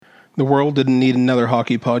The world didn't need another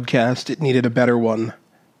hockey podcast. It needed a better one.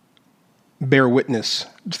 Bear witness.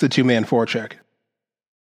 It's the two-man forecheck.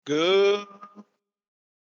 Good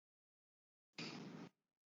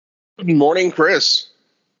morning, Chris.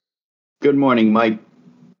 Good morning, Mike.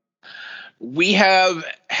 We have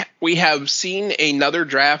seen another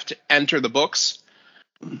draft enter the books.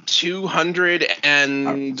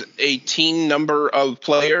 218 number of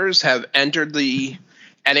players have entered the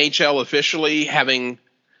NHL officially, having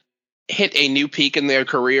hit a new peak in their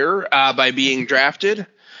career by being drafted.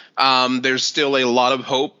 There's still a lot of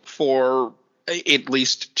hope for at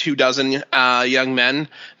least 24 young men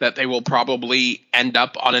that they will probably end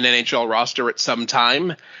up on an NHL roster at some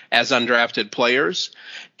time as undrafted players.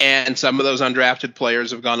 And some of those undrafted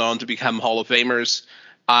players have gone on to become Hall of Famers,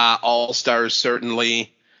 All-Stars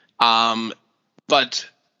certainly. But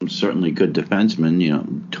certainly good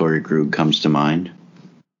defensemen, Torrey Krug comes to mind.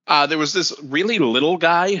 There was this really little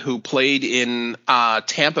guy who played in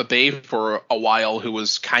Tampa Bay for a while who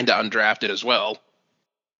was kind of undrafted as well.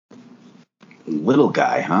 Little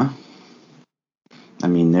guy, huh? I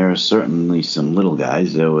mean, there are certainly some little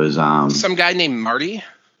guys. There was some guy named Marty.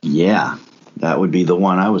 Yeah, that would be the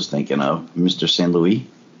one I was thinking of, Mr. St. Louis.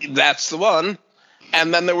 That's the one.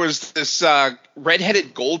 And then there was this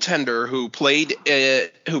redheaded goaltender who played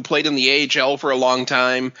in the AHL for a long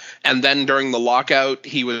time, and then during the lockout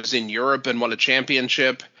he was in Europe and won a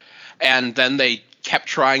championship, and then they kept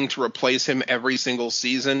trying to replace him every single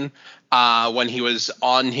season when he was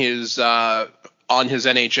on his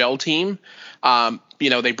NHL team.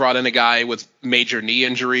 They brought in a guy with major knee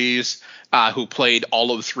injuries who played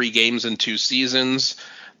all of 3 games in 2 seasons.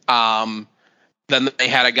 Then they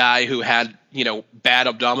had a guy who had, bad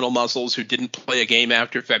abdominal muscles who didn't play a game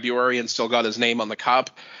after February and still got his name on the cup.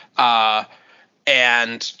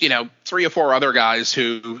 And 3 or 4 other guys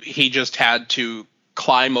who he just had to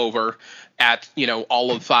climb over at,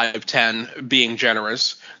 all of 5'10", being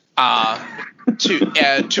generous,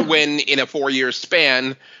 to win in a 4-year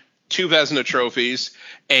span 2 Vezina trophies,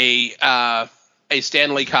 a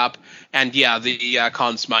Stanley Cup, and the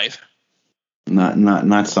Conn Smythe.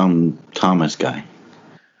 Not some Thomas guy.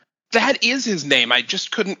 That is his name. I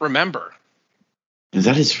just couldn't remember. Is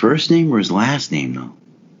that his first name or his last name, though?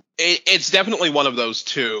 It's definitely one of those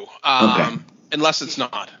two. Okay. Unless it's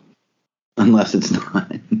not. Unless it's not.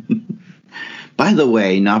 By the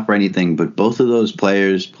way, not for anything, but both of those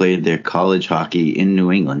players played their college hockey in New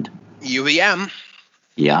England. UVM.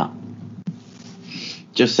 Yeah.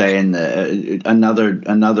 Just saying,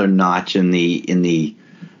 another notch in the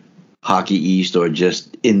Hockey East, or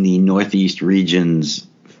just in the Northeast region's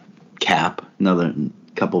cap. Another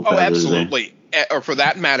couple feathers. Oh, absolutely. Or for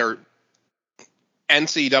that matter,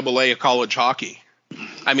 NCAA college hockey.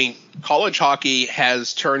 I mean, college hockey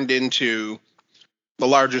has turned into the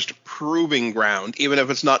largest proving ground, even if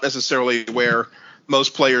it's not necessarily where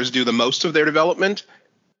most players do the most of their development.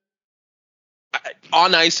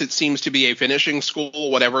 On ice, it seems to be a finishing school,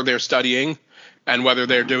 whatever they're studying, and whether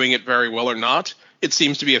they're doing it very well or not. It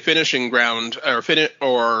seems to be a finishing ground or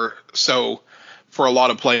so for a lot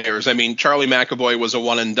of players. I mean, Charlie McAvoy was a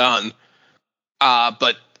one and done,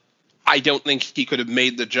 but I don't think he could have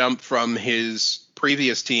made the jump from his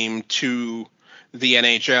previous team to the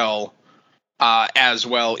NHL as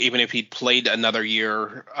well, even if he'd played another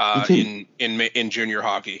year in junior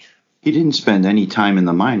hockey. He didn't spend any time in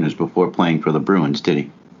the minors before playing for the Bruins, did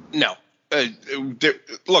he? No.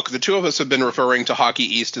 Look, the two of us have been referring to Hockey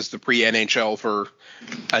East as the pre-NHL for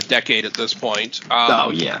a decade at this point.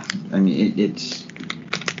 Yeah. I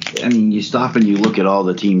mean, you stop and you look at all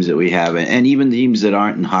the teams that we have, and even the teams that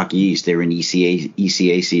aren't in Hockey East, they're in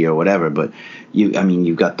ECAC or whatever. But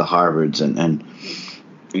you've got the Harvards and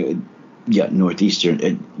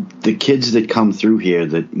Northeastern. The kids that come through here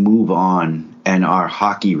that move on and are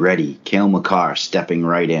hockey ready. Cale Makar stepping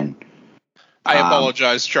right in. I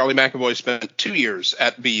apologize. Charlie McAvoy spent 2 years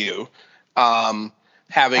at BU,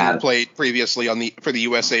 having played previously for the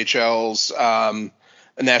USHL's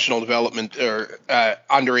national development or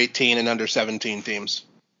under 18 and under 17 teams.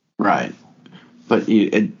 Right, but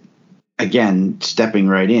again, stepping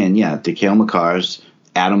right in, to Cale Makar's,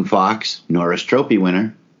 Adam Fox, Norris Trophy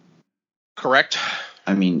winner. Correct.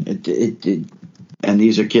 I mean, and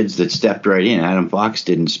these are kids that stepped right in. Adam Fox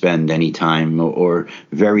didn't spend any time or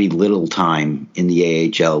very little time in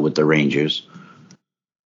the AHL with the Rangers.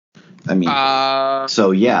 I mean,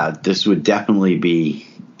 this would definitely be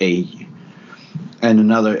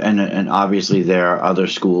and obviously there are other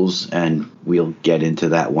schools, and we'll get into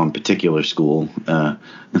that one particular school.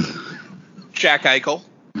 Jack Eichel.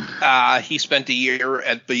 He spent a year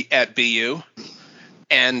at BU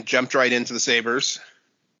and jumped right into the Sabres.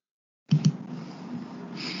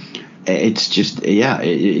 It's just,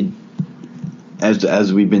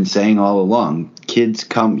 as we've been saying all along, kids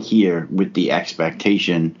come here with the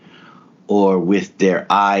expectation or with their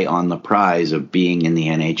eye on the prize of being in the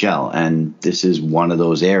NHL. And this is one of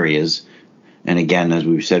those areas. And again, as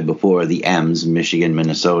we've said before, the M's, Michigan,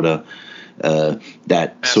 Minnesota,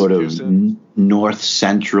 that sort of north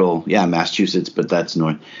central, Massachusetts, but that's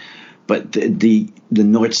north. But the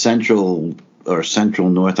north central or central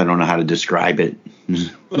north, I don't know how to describe it.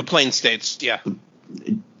 The Plain States, yeah.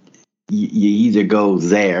 You either go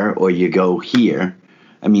there or you go here.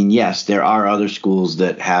 I mean, yes, there are other schools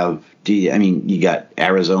that have. You got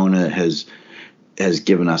Arizona has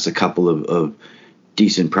given us a couple of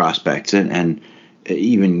decent prospects, and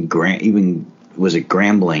even was it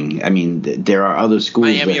Grambling? I mean, there are other schools.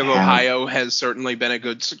 Miami of Ohio has certainly been a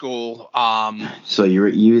good school. So you're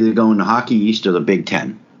either going to Hockey East or the Big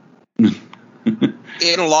Ten.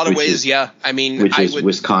 In a lot of ways, yeah. I mean, which is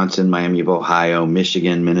Wisconsin, Miami of Ohio,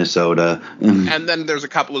 Michigan, Minnesota. And then there's a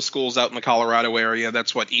couple of schools out in the Colorado area.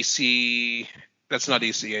 That's what EC. That's not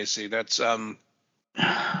ECAC. That's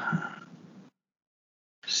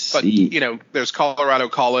But there's Colorado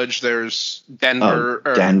College. There's Denver.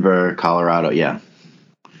 Denver, Colorado. Yeah.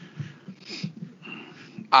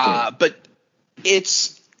 But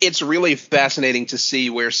it's really fascinating to see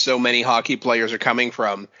where so many hockey players are coming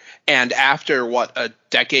from. And after a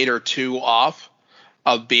decade or two off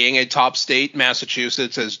of being a top state,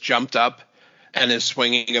 Massachusetts has jumped up and is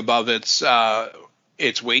swinging above its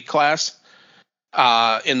weight class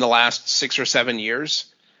in the last 6 or 7 years.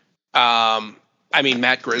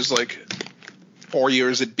 Matt Grzelcyk, 4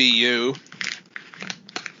 years at BU.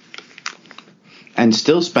 And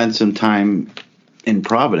still spent some time in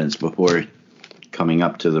Providence before coming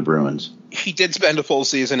up to the Bruins. He did spend a full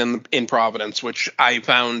season in Providence, which I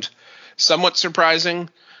found somewhat surprising.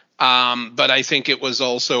 But I think it was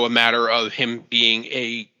also a matter of him being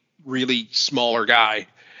a really smaller guy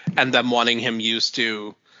and them wanting him used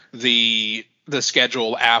to the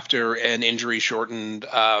schedule after an injury-shortened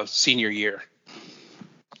senior year.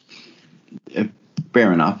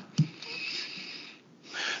 Fair enough.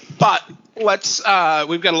 But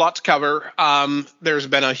we've got a lot to cover. There's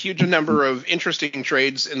been a huge number of interesting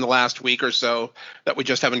trades in the last week or so that we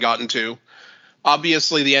just haven't gotten to.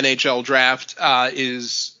 Obviously, the NHL draft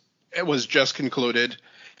was just concluded.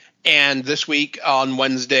 And this week on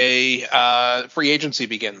Wednesday, free agency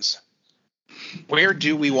begins. Where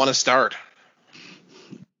do we want to start?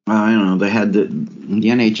 I don't know. They had the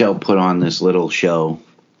NHL put on this little show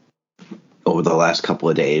over the last couple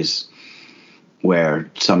of days where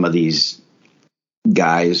some of these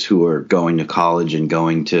guys who are going to college and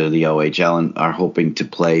going to the OHL and are hoping to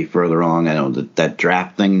play further on. I know that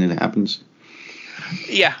draft thing that happens.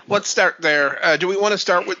 Yeah, let's start there. Do we want to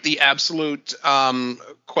start with the absolute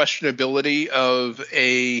questionability of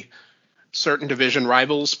a certain division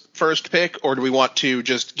rival's first pick, or do we want to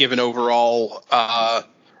just give an overall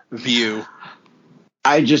view?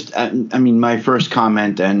 My first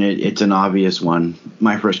comment, and it's an obvious one,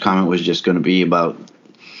 my first comment was just going to be about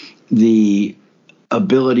the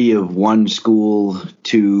ability of one school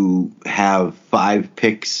to have 5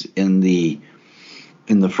 picks in the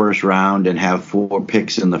first round and have 4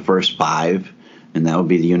 picks in the first 5, and that would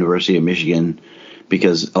be the University of Michigan,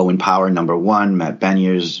 because Owen Power, number 1, Matty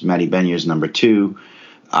Beniers, number 2,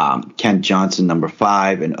 Kent Johnson, number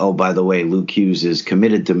 5, and by the way, Luke Hughes is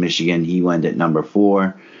committed to Michigan. He went at number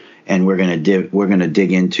 4, and we're gonna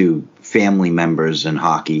dig into family members in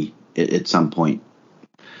hockey at some point.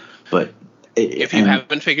 But if you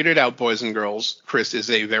haven't figured it out, boys and girls, Chris is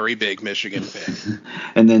a very big Michigan fan.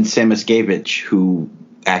 And then Samoskevich, who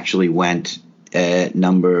actually went at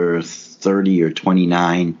number 30 or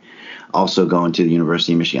 29, also going to the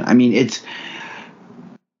University of Michigan. I mean, it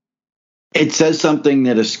says something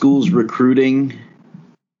that a school's recruiting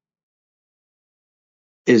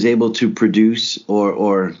is able to produce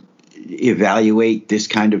or evaluate this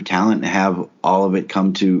kind of talent and have all of it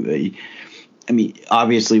come to.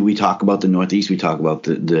 Obviously, we talk about the Northeast, we talk about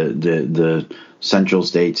the central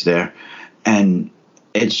states there, and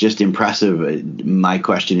it's just impressive. My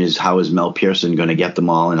question is, how is Mel Pearson going to get them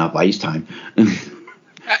all enough ice time?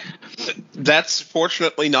 That's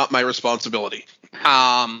fortunately not my responsibility.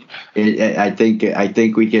 I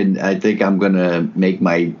think we can. I think I'm going to make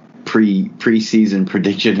my preseason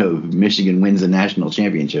prediction of Michigan wins the national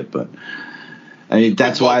championship. But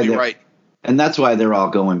that's why they're right. And that's why they're all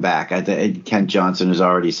going back. Kent Johnson has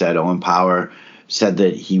already said, Owen Power said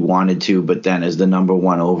that he wanted to, but then as the number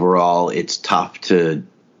 1 overall, it's tough to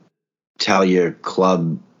tell your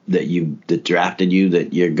club that drafted you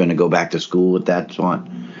that you're going to go back to school with that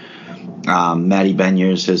one. Matty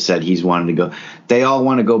Beniers has said he's wanted to go. They all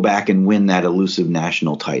want to go back and win that elusive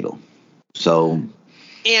national title. So,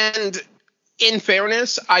 and in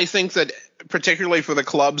fairness, I think that particularly for the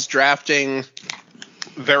clubs drafting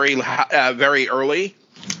very early,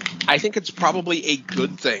 I think it's probably a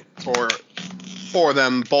good thing for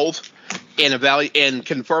them both in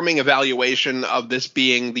confirming evaluation of this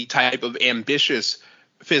being the type of ambitious,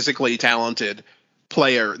 physically talented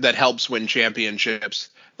player that helps win championships,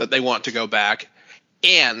 that they want to go back.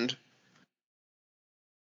 And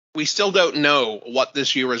we still don't know what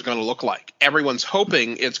this year is going to look like. Everyone's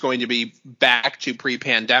hoping it's going to be back to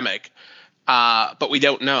pre-pandemic, but we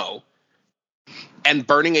don't know. And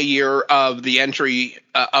burning a year of the entry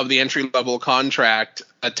level contract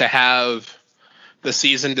to have the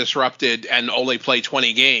season disrupted and only play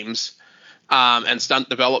 20 games and stunt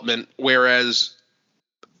development, whereas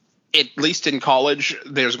at least in college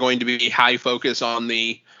there's going to be high focus on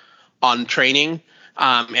training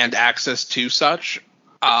and access to such.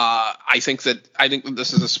 I think that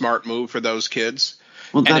this is a smart move for those kids.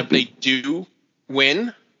 Well, and if they do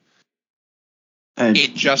win,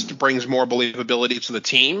 it just brings more believability to the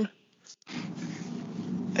team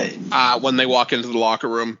when they walk into the locker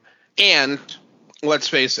room. And let's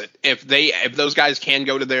face it, if those guys can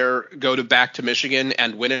go back to Michigan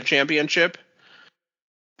and win a championship,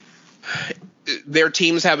 their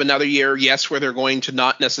teams have another year, yes, where they're going to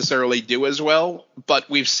not necessarily do as well, but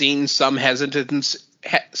we've seen some hesitancy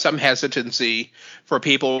for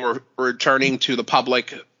people returning to the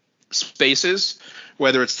public spaces,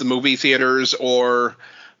 whether it's the movie theaters or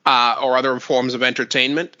other forms of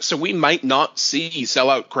entertainment. So we might not see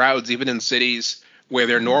sellout crowds even in cities where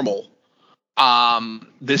they're normal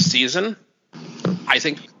this season. I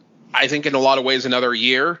think in a lot of ways another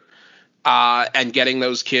year and getting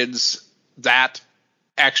those kids that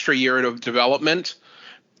extra year of development,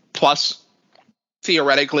 plus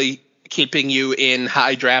theoretically keeping you in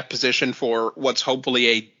high draft position for what's hopefully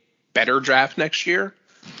a better draft next year,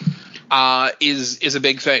 is a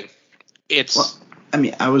big thing.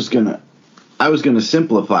 I was gonna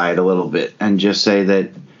simplify it a little bit and just say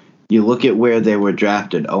that you look at where they were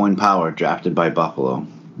drafted. Owen Power, drafted by Buffalo.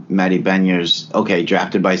 Matty Beniers, okay,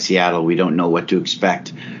 drafted by Seattle. We don't know what to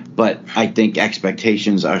expect, but I think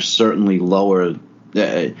expectations are certainly lower.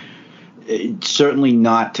 Certainly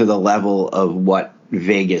not to the level of what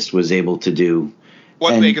Vegas was able to do.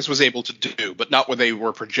 Vegas was able to do, but not what they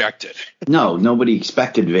were projected. No, nobody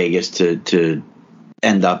expected Vegas to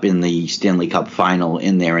end up in the Stanley Cup final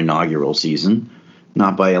in their inaugural season.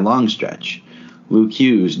 Not by a long stretch. Luke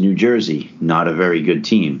Hughes, New Jersey, not a very good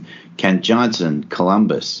team. Kent Johnson,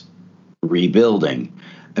 Columbus, rebuilding.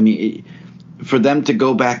 I mean, for them to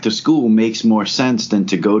go back to school makes more sense than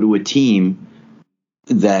to go to a team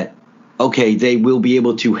that, okay, they will be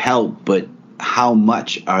able to help, but how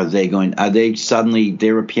much are they suddenly,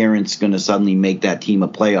 their appearance going to suddenly make that team a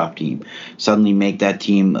playoff team, suddenly make that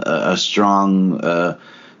team a strong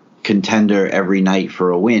contender every night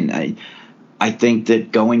for a win? I think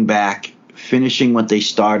that going back, finishing what they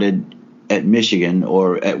started at Michigan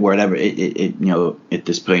or at wherever at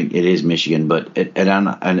this point it is Michigan, but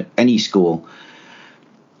at any school,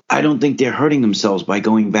 I don't think they're hurting themselves by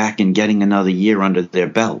going back and getting another year under their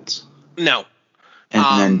belts. No.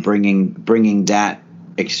 And then bringing that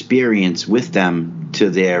experience with them to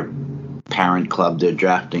their parent club,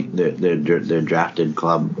 their drafted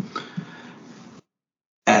club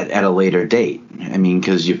at a later date. I mean,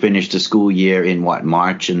 because you finish the school year in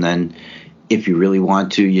March, and then if you really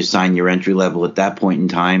want to, you sign your entry level at that point in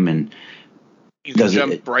time, and you can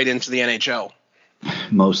jump right into the NHL.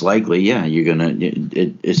 Most likely, yeah. You're gonna,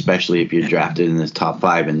 especially if you're drafted in this top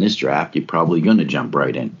 5 in this draft, you're probably gonna jump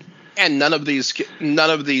right in. And none of these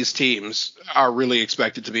teams are really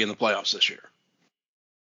expected to be in the playoffs this year.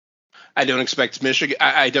 I don't expect Michigan.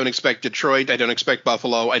 I don't expect Detroit. I don't expect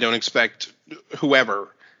Buffalo. I don't expect whoever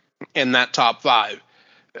in that top 5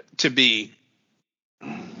 to be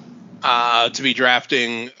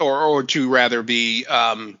drafting or to rather be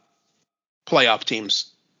playoff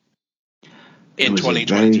teams in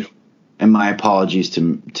 2022. And my apologies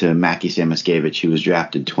to Mackie Samoskevich. He was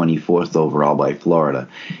drafted 24th overall by Florida.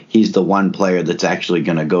 He's the one player that's actually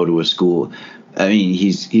going to go to a school. I mean,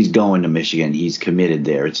 he's going to Michigan. He's committed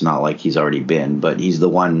there. It's not like he's already been, but he's the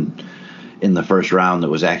one in the first round that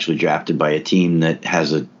was actually drafted by a team that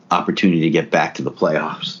has an opportunity to get back to the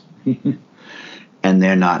playoffs. And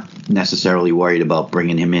they're not necessarily worried about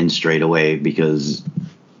bringing him in straight away because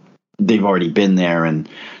they've already been there and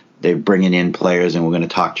they're bringing in players, and we're going to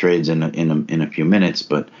talk trades in a few minutes,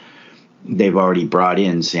 but they've already brought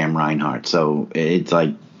in Sam Reinhart. So it's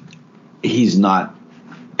like he's not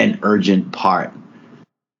an urgent part.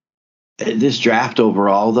 This draft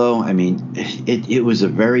overall, though, I mean, it was a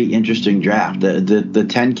very interesting draft. The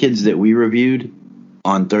 10 kids that we reviewed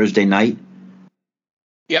on Thursday night.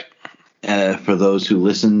 Yep. For those who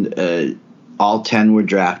listened, all 10 were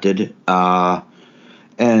drafted.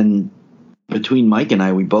 And between Mike and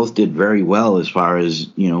I, we both did very well as far as,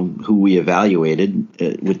 who we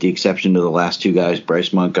evaluated, with the exception of the last two guys,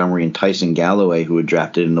 Bryce Montgomery and Tyson Galloway, who were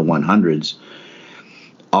drafted in the 100s.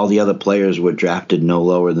 All the other players were drafted no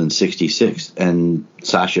lower than 66th, and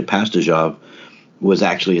Sasha Pastujov was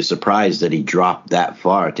actually a surprise that he dropped that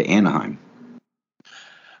far to Anaheim.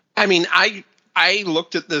 I mean, I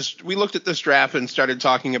looked at this. We looked at this draft and started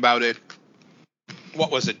talking about it.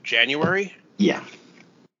 What was it, January? Yeah.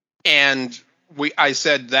 And I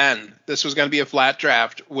said then this was going to be a flat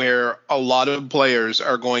draft where a lot of players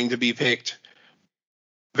are going to be picked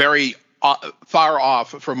very far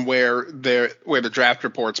off from where the draft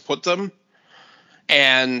reports put them.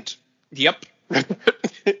 And yep,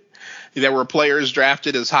 there were players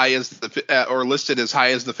drafted as high as or listed as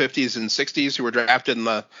high as the 50s and 60s who were drafted in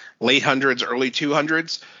the late hundreds, early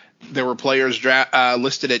 200s. There were players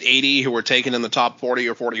listed at 80 who were taken in the top 40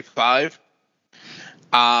 or 45.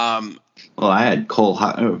 Well, I had Cole,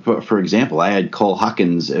 for example, I had Cole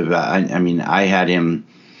Huckins. I mean, I had him,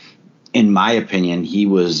 in my opinion, he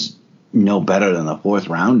was no better than the fourth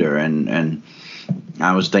rounder. And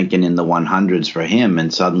I was thinking in the 100s for him,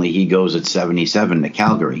 and suddenly he goes at 77 to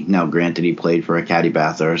Calgary. Now, granted, he played for Acadie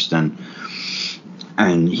Bathurst and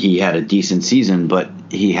he had a decent season, but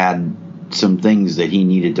he had some things that he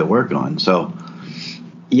needed to work on. So,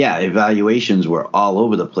 yeah, evaluations were all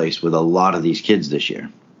over the place with a lot of these kids this year.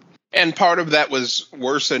 And part of that was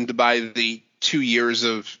worsened by the 2 years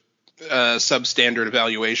of substandard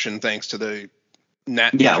evaluation, thanks to the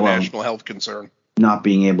international health concern. Not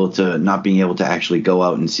being able to actually go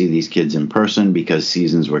out and see these kids in person because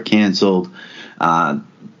seasons were canceled.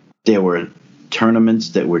 There were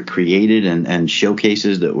tournaments that were created and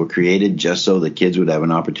showcases that were created just so the kids would have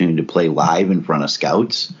an opportunity to play live in front of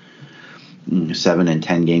scouts. 7 and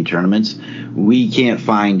 10 game tournaments. We can't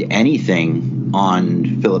find anything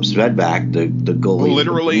on Philip Svedback, the goalie.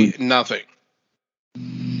 Literally nothing.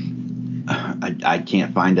 I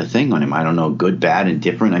can't find a thing on him. I don't know, good, bad, and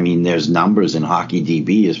different. I mean, there's numbers in Hockey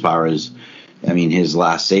DB as far as, I mean, his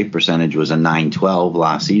last save percentage was a .912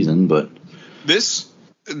 last season, but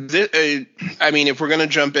I mean, if we're going to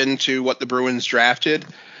jump into what the Bruins drafted,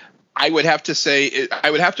 I would have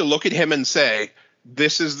to look at him and say,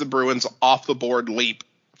 this is the Bruins off the board leap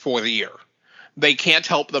for the year. They can't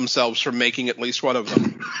help themselves from making at least one of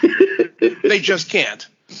them. They just can't.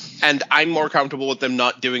 And I'm more comfortable with them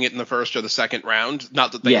not doing it in the first or the second round.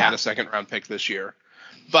 Not that they had a second round pick this year.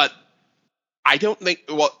 But I don't think,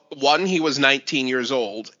 well, one, he was 19 years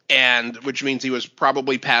old, and which means he was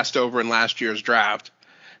probably passed over in last year's draft.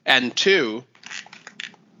 And two,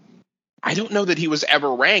 I don't know that he was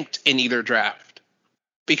ever ranked in either draft.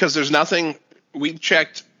 Because there's nothing, we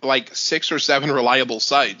checked like 6 or 7 reliable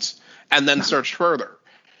sites and then searched further.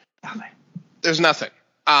 There's nothing.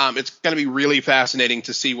 It's going to be really fascinating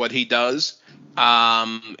to see what he does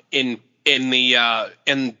in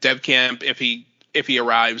dev camp if he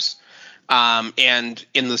arrives, and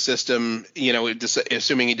in the system, you know,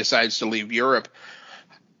 assuming he decides to leave Europe.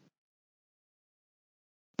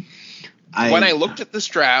 When I looked at this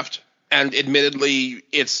draft, and admittedly,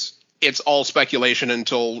 it's all speculation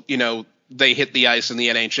until, you know, they hit the ice in the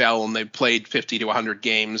NHL and they've played 50 to 100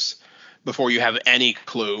 games before you have any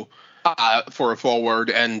clue. For a forward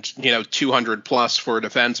and, you know, 200 plus for a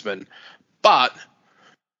defenseman. But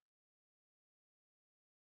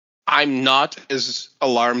I'm not as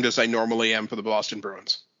alarmed as I normally am for the Boston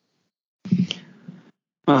Bruins.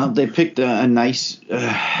 They picked a nice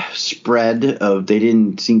spread of, they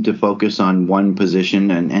didn't seem to focus on one position,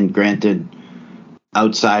 and granted,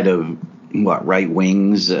 outside of right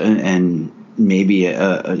wings and maybe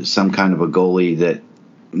some kind of a goalie that,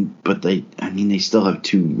 but they still have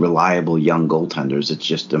 2 reliable young goaltenders. It's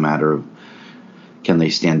just a matter of, can they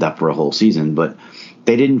stand up for a whole season? But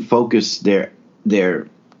they didn't focus their.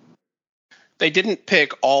 They didn't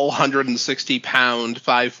pick all 160-pound,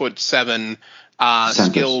 5'7"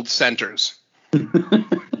 skilled centers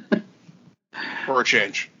for a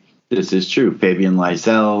change. This is true. Fabian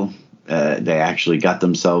Lysell. They actually got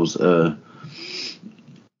themselves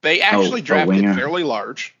They actually drafted fairly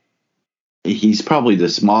large. He's probably the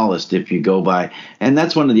smallest if you go by. And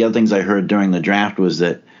that's one of the other things I heard during the draft was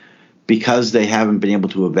that because they haven't been able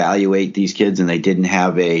to evaluate these kids and they didn't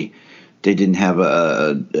have a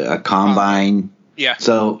combine. Yeah.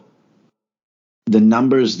 So the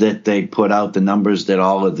numbers that they put out, the numbers that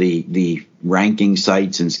all of the ranking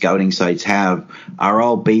sites and scouting sites have, are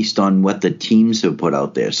all based on what the teams have put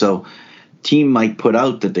out there. So team might put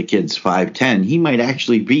out that the kid's 5'10", he might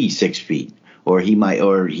actually be 6 feet, or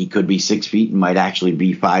he could be 6 feet and might actually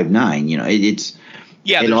be 5'9". You know,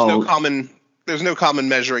 there's no common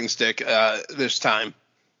measuring stick this time.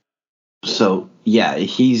 So yeah,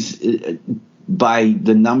 he's by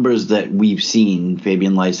the numbers that we've seen,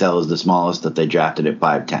 Fabian Lysell is the smallest that they drafted at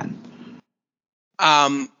 5'10".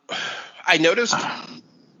 I noticed.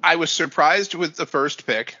 I was surprised with the first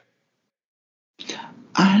pick.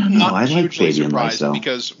 I don't know. I like Fabian surprised Lysell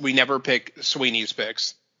because we never pick Sweeney's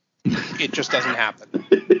picks. It just doesn't happen.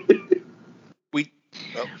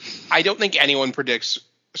 I don't think anyone predicts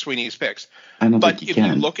Sweeney's picks. But if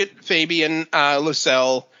you look at Fabian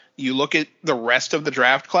Lysell, you look at the rest of the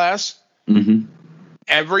draft class,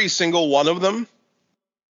 every single one of them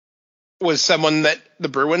was someone that the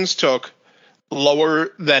Bruins took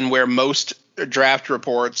lower than where most draft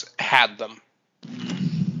reports had them.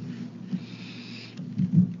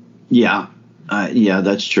 Yeah,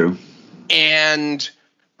 that's true. And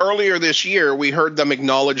earlier this year, we heard them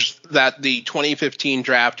acknowledge that the 2015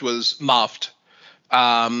 draft was muffed.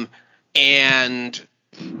 And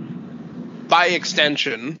by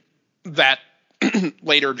extension, that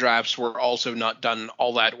later drafts were also not done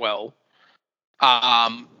all that well.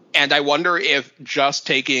 And I wonder if just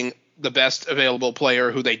taking the best available player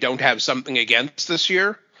who they don't have something against this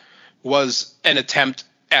year was an attempt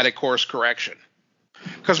at a course correction.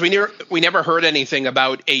 Because we never heard anything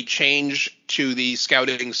about a change to the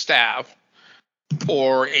scouting staff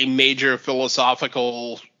or a major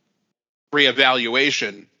philosophical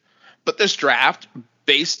reevaluation. But this draft,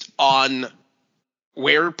 based on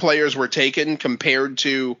where players were taken compared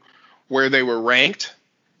to where they were ranked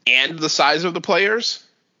and the size of the players,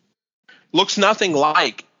 looks nothing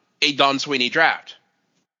like a Don Sweeney draft.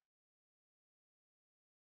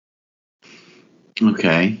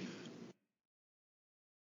 Okay.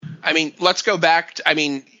 I mean, let's go back.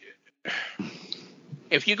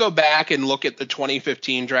 If you go back and look at the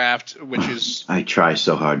 2015 draft, which is... I try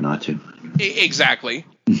so hard not to. Exactly.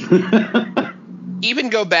 Even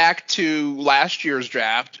go back to last year's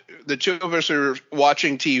draft. The two of us are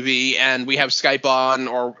watching TV, and we have Skype on,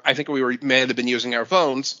 or I think may have been using our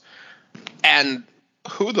phones. And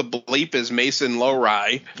who the bleep is Mason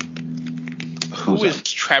Lowry? Who is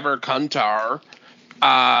Trevor Kuntar?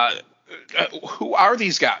 Who are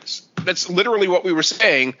these guys? That's literally what we were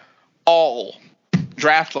saying all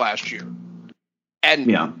draft last year. And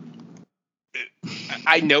yeah.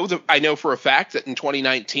 I know for a fact that in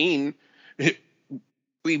 2019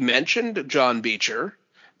 we mentioned John Beecher,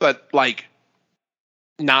 but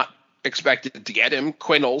not expected to get him.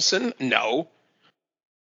 Quinn Olson, no.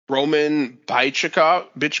 Roman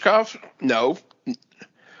Bichkov, no.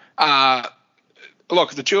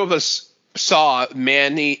 Look, the two of us saw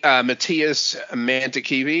Matthias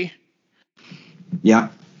Mantekivi. Yeah.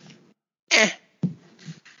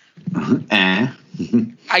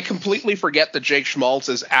 I completely forget that Jake Schmaltz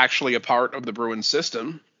is actually a part of the Bruins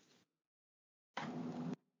system.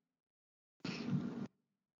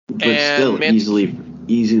 But still,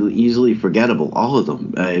 easily forgettable. All of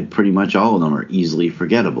them, pretty much all of them are easily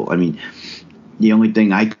forgettable. I mean, the only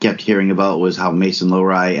thing I kept hearing about was how Mason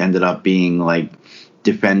Lowry ended up being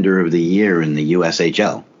Defender of the Year in the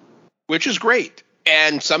USHL, which is great.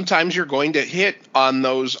 And sometimes you're going to hit on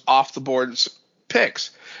those off the boards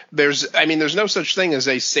picks. There's no such thing as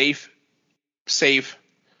a safe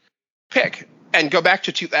pick. And go back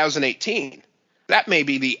to 2018. That may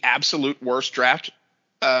be the absolute worst draft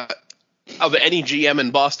of any GM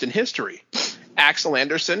in Boston history. Axel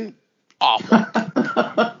Anderson, awful.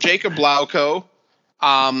 Jacob Blauko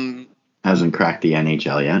hasn't cracked the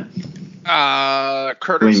NHL yet.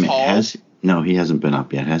 Curtis Hall. No, he hasn't been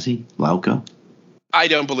up yet, has he? Lauko? I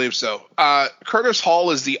don't believe so. Curtis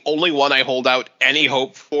Hall is the only one I hold out any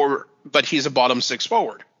hope for, but he's a bottom six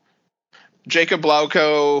forward. Jacob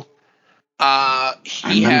Blauko, I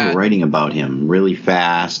remember writing about him. Really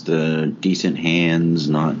fast, decent hands,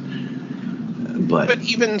 But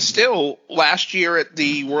even still, last year at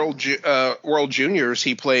the World Juniors,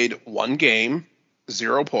 he played 1 game,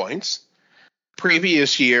 0 points.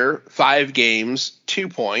 Previous year, 5 games, 2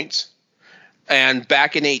 points. And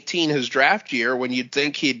back in 18, his draft year, when you'd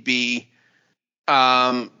think he'd be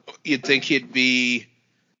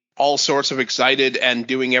all sorts of excited and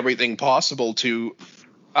doing everything possible to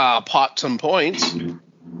pot some points.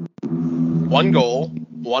 1 goal,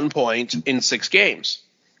 1 point in 6 games.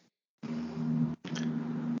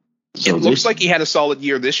 So it looks like he had a solid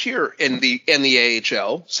year this year in the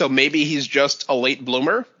AHL. So maybe he's just a late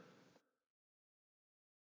bloomer.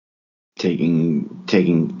 taking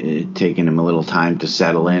him a little time to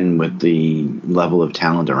settle in with the level of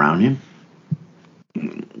talent around him.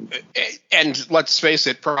 And let's face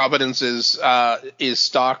it, Providence is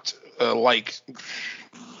stocked like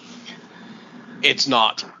it's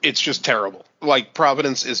not. It's just terrible. Like,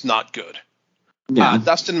 Providence is not good. Yeah.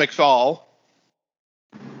 Dustin McFall,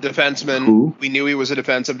 defenseman. Who? We knew he was a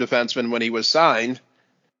defensive defenseman when he was signed,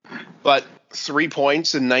 but 3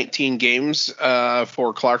 points in 19 games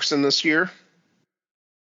for Clarkson this year.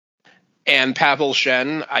 And Pavel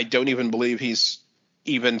Shen, I don't even believe he's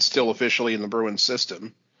even still officially in the Bruins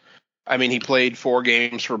system. I mean, he played 4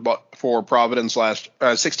 games for Providence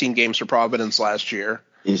 16 games for Providence last year.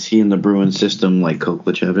 Is he in the Bruins system like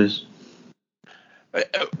Koklachev is?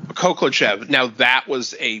 Koklachev. Now, that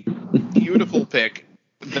was a beautiful pick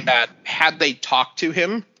that, had they talked to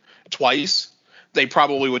him twice, they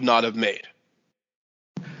probably would not have made.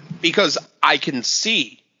 Because I can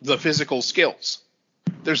see the physical skills.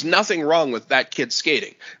 There's nothing wrong with that kid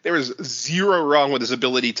skating. There is zero wrong with his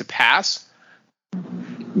ability to pass.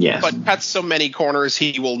 Yes. But cuts so many corners,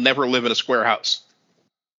 he will never live in a square house.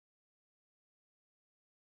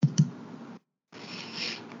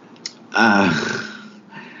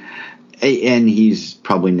 And he's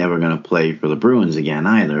probably never going to play for the Bruins again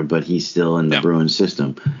either, but he's still in the Bruins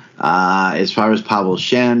system. As far as Pavel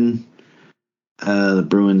Shen, the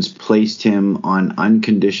Bruins placed him on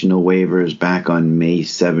unconditional waivers back on May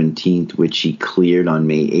 17th, which he cleared on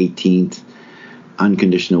May 18th.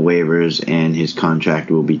 Unconditional waivers, and his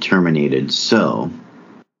contract will be terminated. So,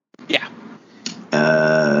 yeah,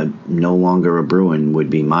 no longer a Bruin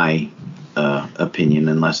would be my opinion,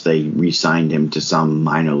 unless they re-signed him to some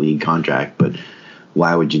minor league contract. But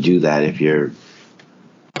why would you do that if you're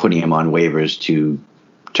putting him on waivers to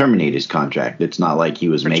terminate his contract? It's not like he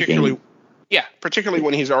was making. Yeah, particularly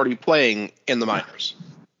when he's already playing in the minors.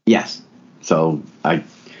 Yes. So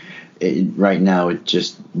right now it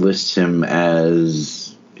just lists him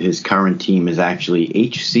as his current team is actually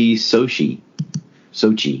HC Sochi.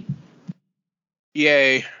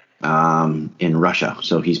 Yay. In Russia.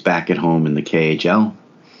 So he's back at home in the KHL.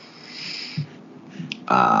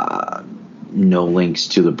 No links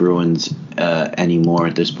to the Bruins anymore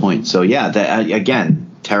at this point. So yeah,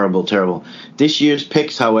 again, terrible. This year's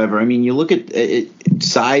picks, however, I mean, you look at it,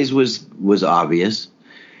 size was obvious.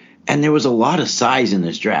 And there was a lot of size in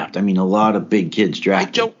this draft. I mean, a lot of big kids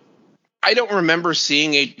drafted. I don't remember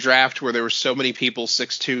seeing a draft where there were so many people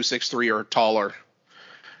 6'2", 6'3", or taller.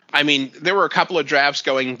 I mean, there were a couple of drafts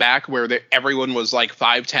going back where everyone was like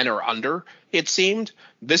 5'10" or under, it seemed.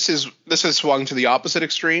 This has swung to the opposite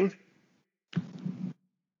extreme.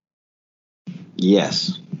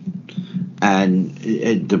 Yes. And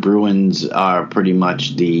the Bruins are pretty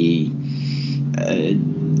much the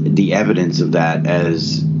evidence of that,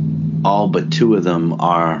 as all but 2 of them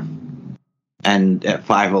are. And at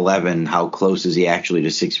 5'11", how close is he actually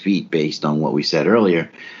to 6 feet based on what we said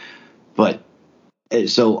earlier? But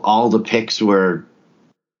so all the picks were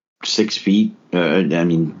 6 feet. I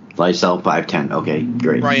mean, Lysell 5'10". Okay,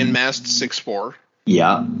 great. Ryan Mast 6'4".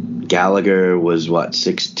 Yeah. Gallagher was what,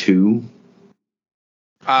 6'2"?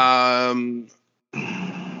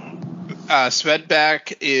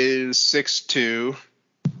 Svedback is 6'2".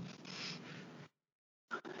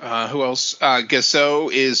 Who else?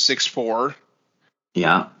 Gasso is 6'4".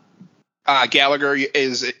 Yeah. Gallagher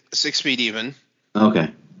is 6 feet even.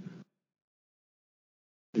 Okay.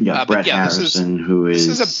 Yeah, Brett Harrison, who is...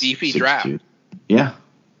 This is a beefy draft. Yeah.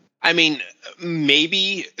 I mean,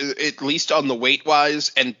 maybe, at least on the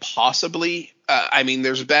weight-wise, and possibly, I mean,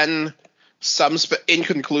 there's been some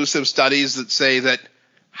inconclusive studies that say that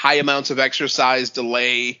high amounts of exercise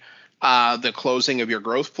delay the closing of your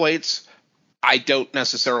growth plates. I don't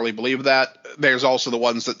necessarily believe that. There's also the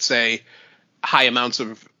ones that say high amounts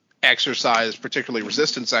of exercise, particularly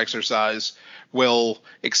resistance exercise, will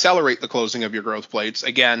accelerate the closing of your growth plates.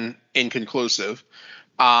 Again, inconclusive.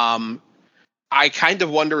 I kind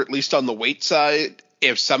of wonder, at least on the weight side,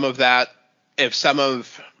 if some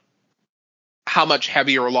of how much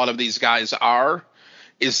heavier a lot of these guys are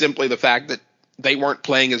is simply the fact that they weren't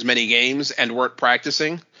playing as many games and weren't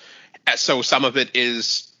practicing. So some of it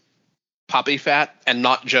is puppy fat and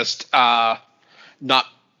not just not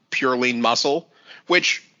pure lean muscle,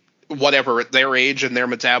 which, whatever, at their age and their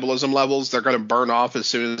metabolism levels, they're going to burn off as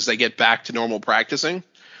soon as they get back to normal practicing.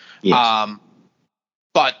 Yes.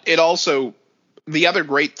 But it also, the other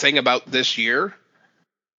great thing about this year,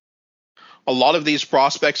 a lot of these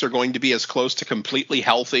prospects are going to be as close to completely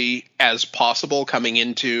healthy as possible coming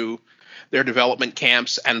into their development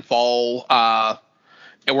camps and fall, and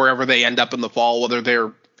wherever they end up in the fall, whether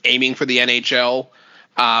they're aiming for the NHL,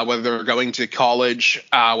 whether they're going to college,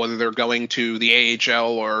 whether they're going to the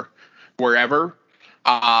AHL or wherever.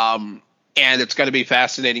 And it's going to be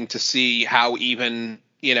fascinating to see how even,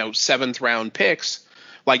 seventh round picks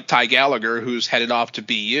like Ty Gallagher, who's headed off to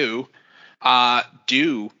BU,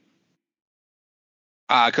 do,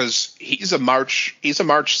 because he's a March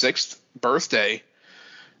 6th birthday.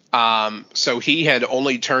 So he had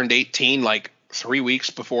only turned 18 like 3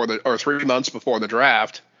 months before the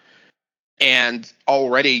draft. And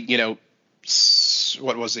already,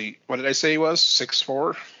 what was he? What did I say he was?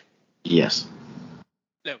 6'4"? Yes.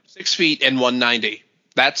 No, 6 feet and 190.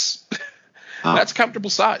 That's comfortable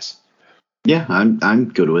size. Yeah, I'm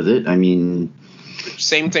good with it. I mean,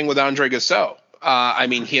 same thing with Andre Gassot.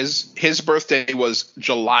 His birthday was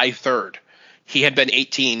July 3rd. He had been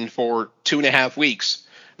 18 for 2.5 weeks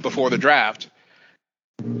before the draft.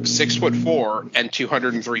 6'4" and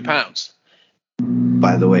 203 pounds.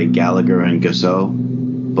 By the way, Gallagher and Gassot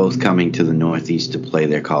both coming to the Northeast to play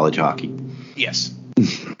their college hockey. Yes.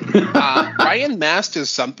 Ryan Mast is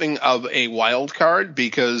something of a wild card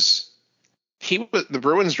because the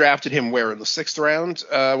Bruins drafted him where in the 6th round,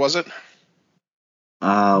 was it?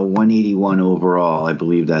 181 overall. I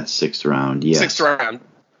believe that's 6th round. Yes. 6th round.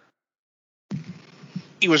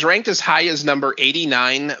 He was ranked as high as number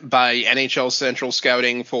 89 by NHL Central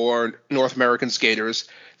Scouting for North American skaters,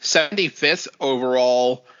 75th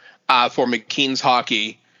overall for McKeen's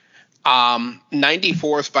Hockey,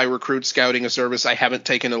 94th by Recruit Scouting, a service I haven't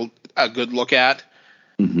taken a good look at,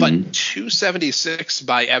 but 276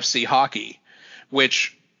 by FC Hockey,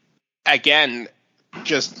 which, again,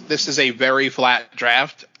 this is a very flat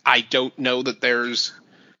draft. I don't know that there's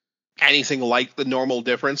anything like the normal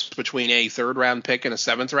difference between a 3rd round pick and a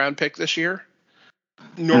 7th round pick this year.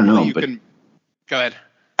 Normally, go ahead.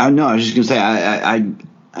 No, I was just gonna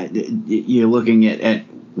say, you're looking at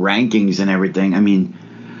rankings and everything. I mean,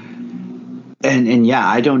 and yeah,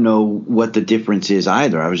 I don't know what the difference is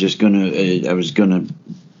either. I was gonna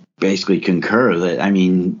basically concur that, I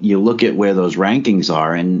mean, you look at where those rankings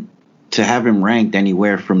are, and to have him ranked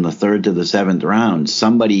anywhere from the 3rd to the 7th round,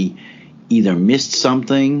 somebody either missed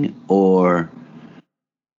something or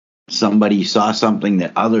somebody saw something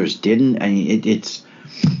that others didn't. I mean, it's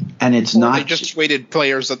not. They just weighted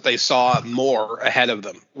players that they saw more ahead of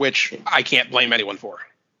them, which I can't blame anyone for.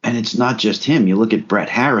 And it's not just him. You look at Brett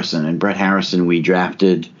Harrison, and Brett Harrison we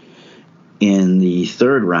drafted in the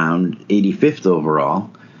 3rd round, 85th overall,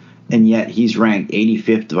 and yet he's ranked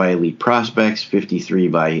 85th by Elite Prospects, 53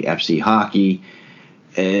 by FC Hockey,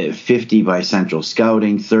 50 by Central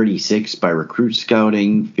Scouting, 36 by Recruit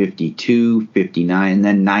Scouting, 52, 59, and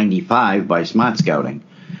then 95 by Smart Scouting.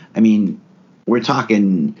 I mean, we're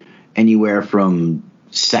talking anywhere from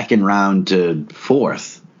 2nd round to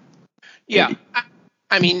 4th. Yeah.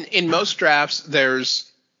 I mean, in most drafts,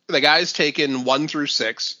 there's the guys taken 1 through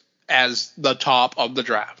 6 as the top of the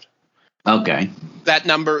draft. Okay.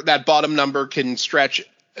 That bottom number can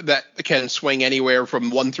swing anywhere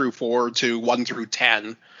from 1 through 4 to 1 through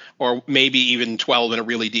 10, or maybe even 12 in a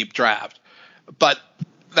really deep draft. But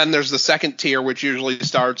then there's the second tier, which usually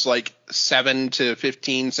starts like 7 to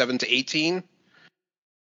 15, 7 to 18.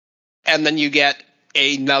 And then you get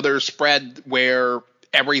another spread where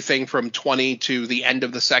everything from 20 to the end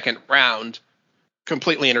of the 2nd round,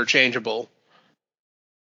 completely interchangeable.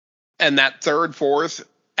 And that 3rd, 4th,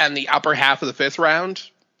 and the upper half of the 5th round,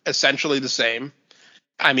 essentially the same.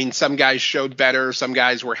 I mean, some guys showed better, some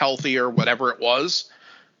guys were healthier, whatever it was.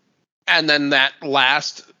 And then the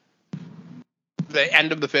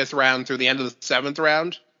end of the 5th round through the end of the 7th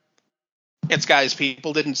round, it's guys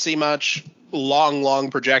people didn't see much.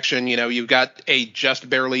 Long projection. You've got a just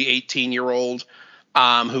barely 18-year-old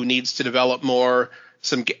who needs to develop more,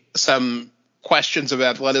 some questions of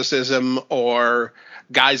athleticism, or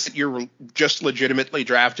guys that you're just legitimately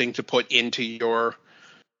drafting to put into your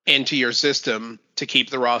system to keep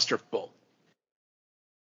the roster full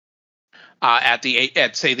at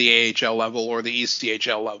say the AHL level or the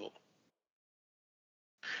ECHL level.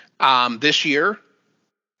 This year,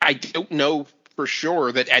 I don't know for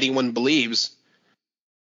sure that anyone believes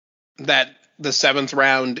that the 7th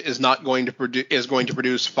round is going to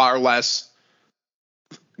produce far less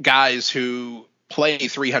guys who play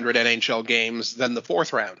 300 NHL games than the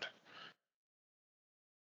 4th round.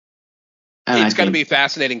 And it's going to be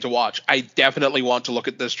fascinating to watch. I definitely want to look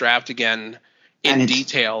at this draft again in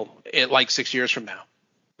detail like 6 years from now.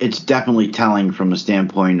 It's definitely telling from a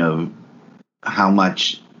standpoint of how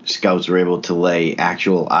much scouts are able to lay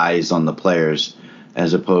actual eyes on the players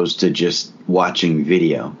as opposed to just watching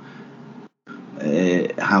video.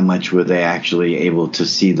 how much were they actually able to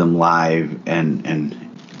see them live and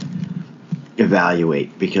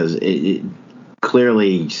evaluate? Because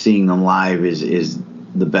clearly seeing them live is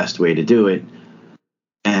the best way to do it.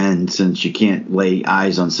 And since you can't lay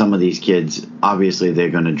eyes on some of these kids, obviously they're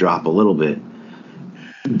going to drop a little bit.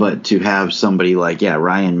 But to have somebody like,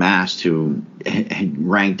 Ryan Mast, who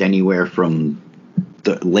ranked anywhere from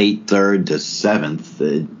the late 3rd to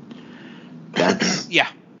 7th,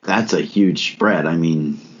 that's a huge spread. I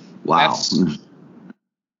mean, wow.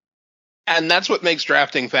 And that's what makes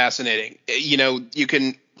drafting fascinating. You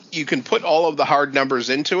can put all of the hard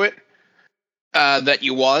numbers into it that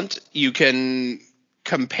you want. You can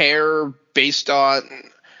compare based on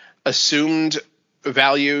assumed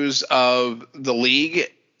values of the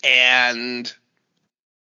league, and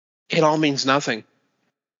it all means nothing.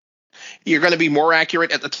 You're going to be more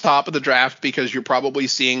accurate at the top of the draft because you're probably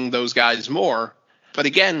seeing those guys more. But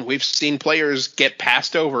again, we've seen players get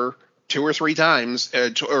passed over 2 or 3 times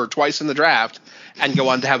or twice in the draft and go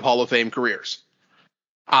on to have Hall of Fame careers.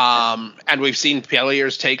 And we've seen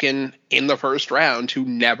players taken in the first round who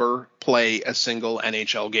never play a single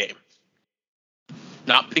NHL game.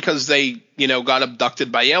 Not because they, got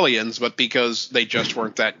abducted by aliens, but because they just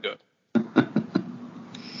weren't that good.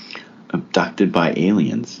 Abducted by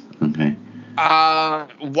aliens. Okay.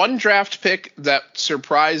 One draft pick that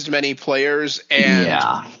surprised many players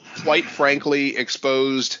and quite frankly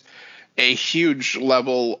exposed a huge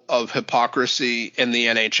level of hypocrisy in the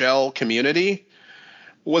NHL community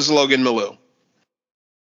was Logan Malou.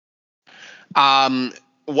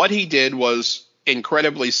 What he did was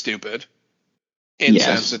incredibly stupid,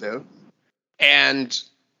 insensitive, and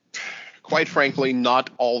quite frankly,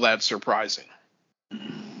 not all that surprising.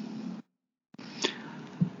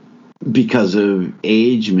 Because of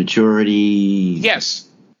age, maturity? Yes.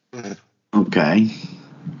 Okay.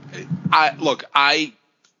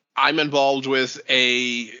 I'm involved with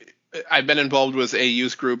I've been involved with a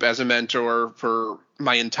youth group as a mentor for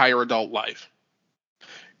my entire adult life.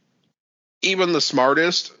 Even the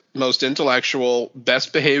smartest, most intellectual,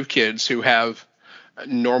 best behaved kids who have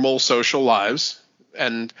normal social lives,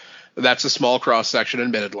 and that's a small cross section,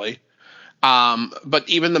 admittedly. But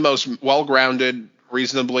even the most well-grounded,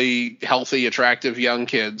 reasonably healthy, attractive young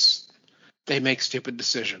kids, they make stupid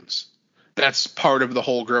decisions. That's part of the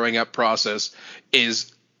whole growing up process,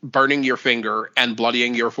 is burning your finger and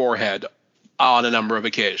bloodying your forehead on a number of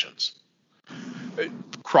occasions.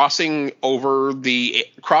 Crossing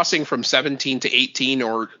from 17 to 18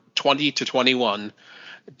 or 20 to 21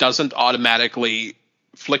 doesn't automatically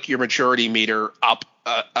flick your maturity meter up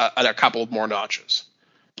at a couple more notches.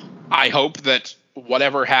 I hope that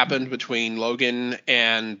whatever happened between Logan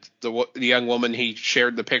and the young woman he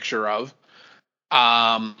shared the picture of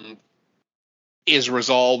is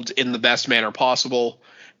resolved in the best manner possible.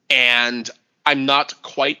 And I'm not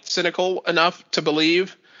quite cynical enough to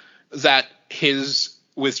believe that his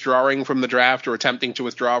withdrawing from the draft or attempting to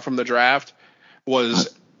withdraw from the draft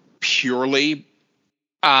was purely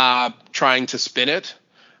trying to spin it.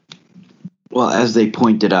 Well, as they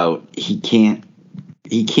pointed out, he couldn't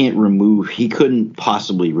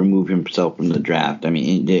possibly remove himself from the draft. I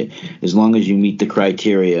mean, as long as you meet the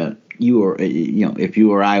criteria, if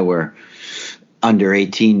you or I were under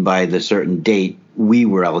 18 by the certain date, we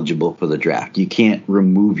were eligible for the draft. You can't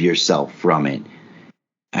remove yourself from it.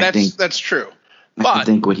 That's true. But I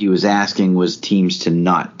think what he was asking was teams to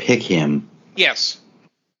not pick him. Yes.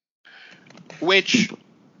 Which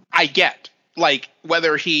I get. Like,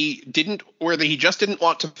 whether he just didn't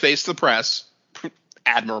want to face the press,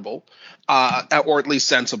 admirable, or at least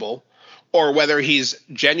sensible, or whether he's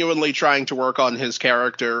genuinely trying to work on his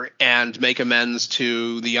character and make amends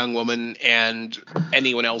to the young woman and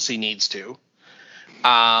anyone else he needs to,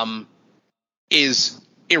 is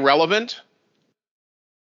irrelevant.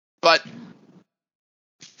 But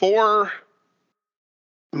for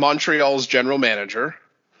Montreal's general manager,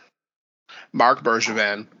 Marc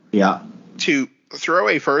Bergevin, to throw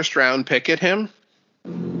a first-round pick at him,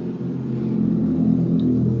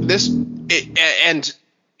 and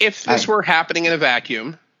if this were happening in a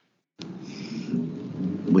vacuum,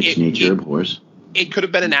 which nature abhors, it could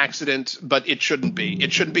have been an accident, but it shouldn't be.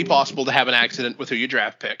 It shouldn't be possible to have an accident with who you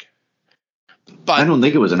draft pick. But I don't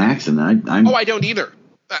think it was an accident. I don't either.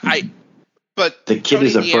 But the kid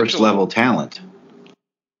is a first-level talent.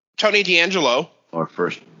 Tony DeAngelo, or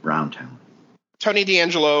first-round talent. Tony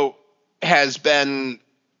DeAngelo has been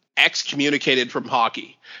excommunicated from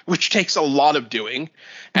hockey, which takes a lot of doing,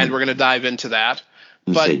 and we're going to dive into that.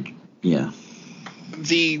 But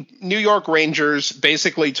the New York Rangers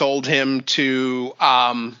basically told him to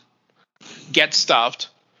get stuffed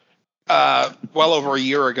well over a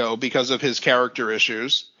year ago because of his character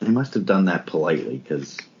issues. They must have done that politely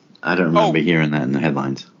because I don't remember hearing that in the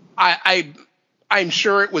headlines. I'm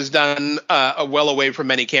sure it was done well away from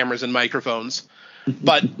many cameras and microphones,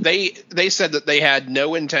 but they said that they had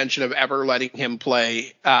no intention of ever letting him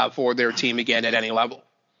play for their team again at any level.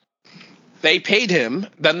 They paid him,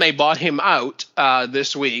 then they bought him out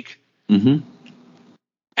this week. Mm-hmm.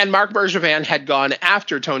 And Marc Bergevin had gone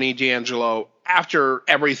after Tony DeAngelo after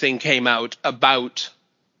everything came out about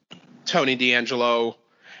Tony DeAngelo.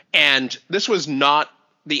 And this was not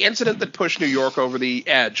the incident that pushed New York over the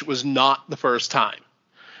edge was not the first time.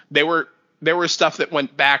 There was stuff that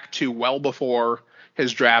went back to well before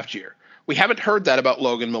his draft year. We haven't heard that about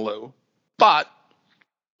Logan Malou, but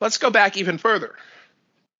let's go back even further.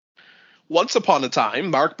 Once upon a time,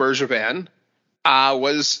 Marc Bergevin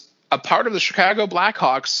was a part of the Chicago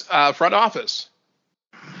Blackhawks front office.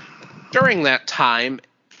 During that time,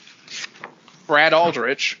 Brad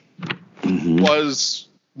Aldrich was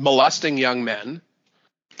molesting young men.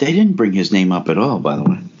 They didn't bring his name up at all, by the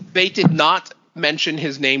way. They did not mention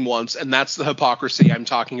his name once, and that's the hypocrisy I'm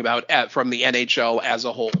talking about from the NHL as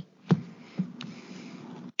a whole.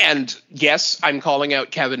 And yes, I'm calling out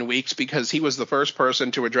Kevin Weeks because he was the first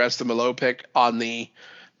person to address the Malou pick on the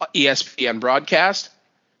ESPN broadcast.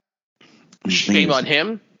 Shame on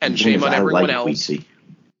him, and shame on everyone else.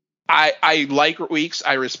 I like Weeks.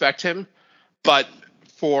 I respect him. But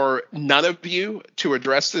for none of you to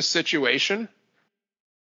address this situation,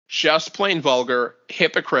 just plain vulgar,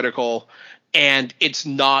 hypocritical, and it's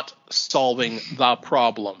not solving the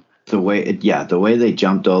problem. The way they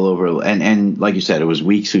jumped all over, and like you said, it was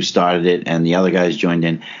Weeks who started it, and the other guys joined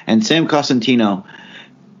in. And Sam Cosentino,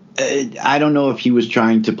 I don't know if he was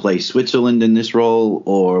trying to play Switzerland in this role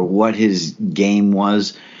or what his game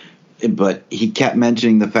was, but he kept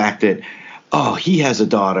mentioning the fact that, he has a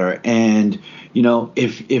daughter, and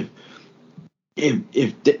if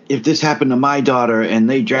this happened to my daughter and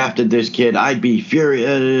they drafted this kid, I'd be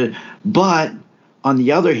furious. But on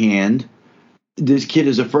the other hand, this kid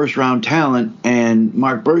is a first-round talent, and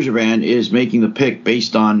Marc Bergevin is making the pick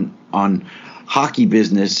based on hockey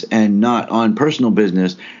business and not on personal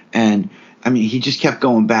business. And, I mean, he just kept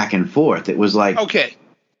going back and forth. It was like... Okay.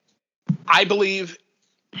 I believe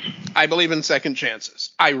in second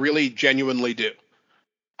chances. I really genuinely do.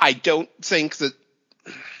 I don't think that...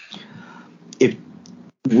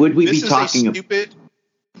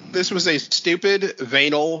 This was a stupid,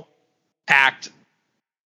 venal act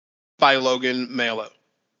by Logan Malou.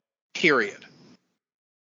 Period.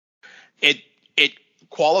 It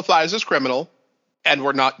qualifies as criminal, and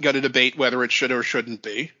we're not going to debate whether it should or shouldn't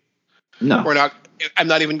be. No. I'm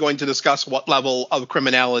not even going to discuss what level of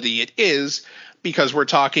criminality it is, because we're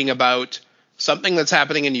talking about something that's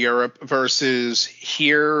happening in Europe versus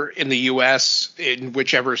here in the U.S. in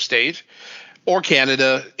whichever state, or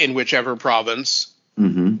Canada in whichever province,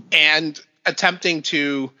 and attempting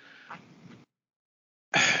to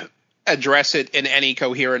address it in any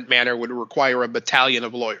coherent manner would require a battalion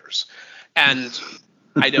of lawyers. And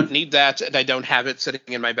I don't need that, and I don't have it sitting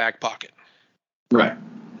in my back pocket. Right.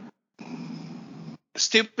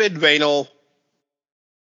 Stupid, venal,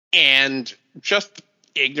 and just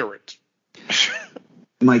ignorant.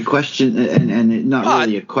 My question, and not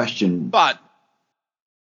really a question, but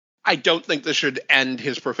I don't think this should end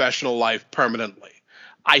his professional life permanently.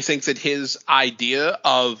 I think that his idea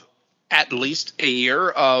of at least a year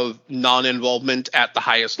of non-involvement at the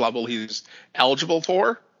highest level he's eligible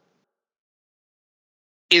for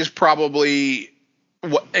is probably,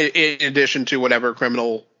 in addition to whatever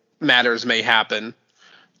criminal matters may happen,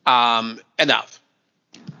 enough.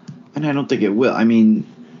 And I don't think it will. I mean,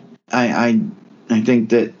 I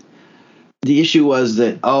think that the issue was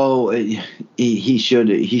that he should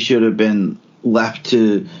have been left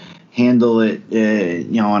to handle it,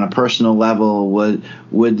 on a personal level.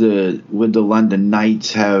 Would the London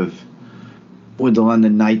Knights have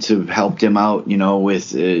helped him out,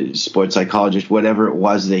 with sports psychologist, whatever it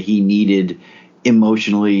was that he needed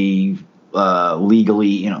emotionally,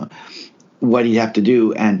 legally, what he'd have to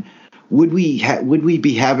do. And would we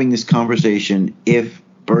be having this conversation if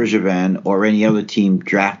Bergevin or any other team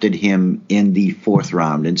drafted him in the fourth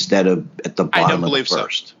round instead of at the bottom of the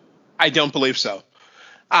first? I don't believe so.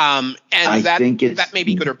 That may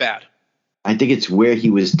be good or bad. I think it's where he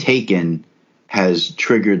was taken has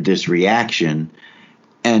triggered this reaction.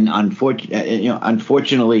 And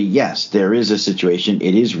unfortunately, yes, there is a situation.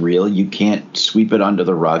 It is real. You can't sweep it under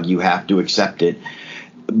the rug. You have to accept it.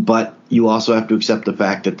 But you also have to accept the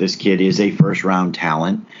fact that this kid is a first-round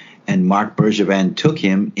talent, and Marc Bergevin took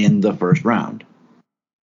him in the first round.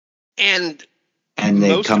 And And they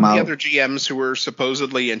most come of the out. other GMs who were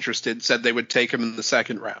supposedly interested said they would take him in the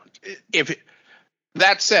second round.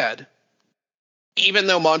 That said, even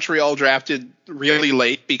though Montreal drafted really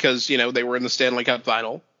late because, they were in the Stanley Cup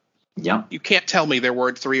final, Yeah. you can't tell me there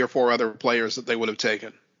weren't 3 or 4 other players that they would have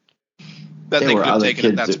taken. That There they were could have other taken at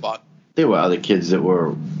kids that that- spot. There were other kids that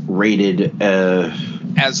were rated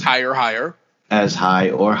As higher. as high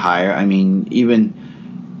or higher. I mean, even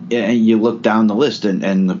you look down the list,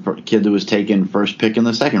 and the kid that was taken first pick in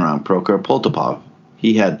the second round, Prokhor Poltapov,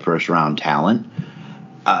 he had first round talent.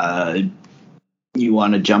 You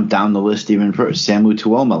want to jump down the list even further. Samu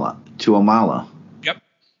Tuomala. Yep.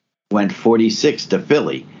 Went 46 to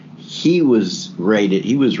Philly. He was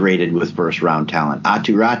rated with first round talent.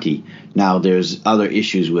 Atu Ratti. Now there's other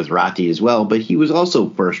issues with Ratti as well, but he was also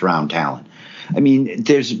first round talent. I mean,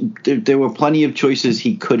 there were plenty of choices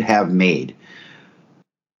he could have made.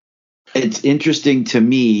 It's interesting to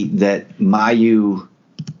me that Mayu,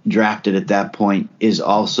 drafted at that point, is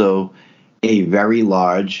also a very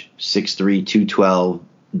large 6'3", 212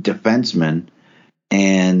 defenseman,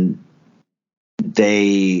 and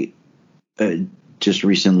they just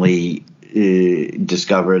recently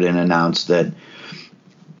discovered and announced that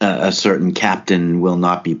a certain captain will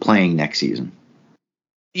not be playing next season.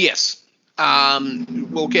 Yes.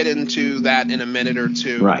 We'll get into that in a minute or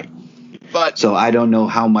two. Right. But so I don't know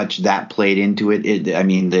how much that played into it. I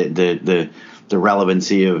mean, the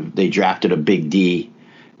relevancy of they drafted a big D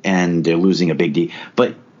and they're losing a big D.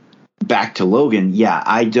 But back to Logan, yeah,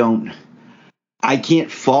 I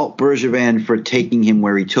can't fault Bergevin for taking him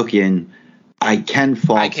where he took him. I can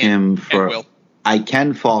fault him for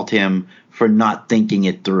not thinking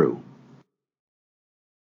it through.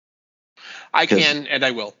 I can and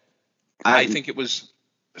I will. I think it was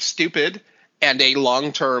stupid and a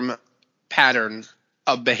long-term pattern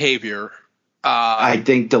of behavior. I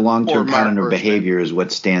think the long-term pattern of behavior is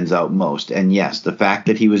what stands out most. And yes, the fact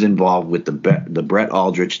that he was involved with the Brett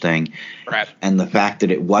Aldrich thing, and the fact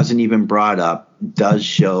that it wasn't even brought up, does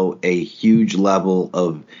show a huge level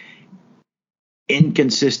of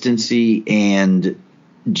inconsistency and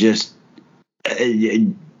just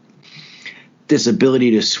this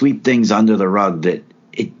ability to sweep things under the rug that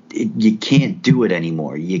you can't do it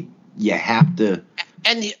anymore. You have to.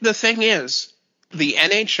 And the thing is, the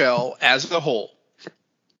NHL as a whole,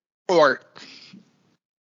 or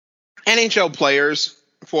NHL players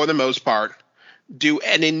for the most part, do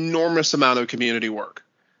an enormous amount of community work.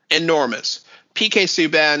 Enormous. PK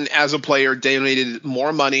Subban, as a player, donated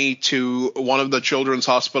more money to one of the children's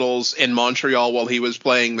hospitals in Montreal while he was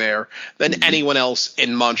playing there than anyone else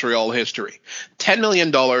in Montreal history. $10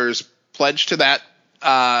 million pledged to that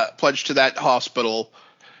hospital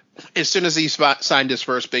as soon as he signed his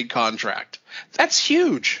first big contract. That's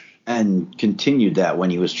huge. And continued that when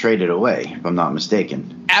he was traded away, if I'm not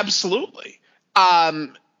mistaken. Absolutely.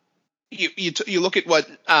 You look at what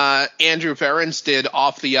Andrew Ference did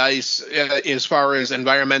off the ice as far as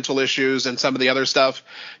environmental issues and some of the other stuff.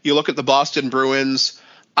 You look at the Boston Bruins.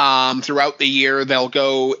 Throughout the year, they'll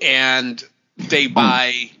go and they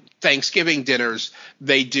buy Thanksgiving dinners.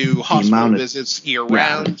 They do hospital visits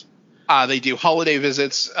year-round. They do holiday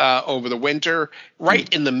visits over the winter.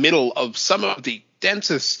 Right in the middle of some of the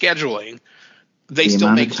densest scheduling, they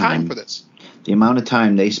still make time for this. The amount of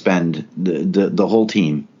time they spend, the whole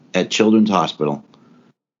team, at Children's Hospital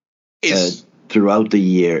throughout the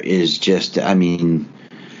year is just, I mean.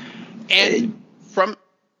 And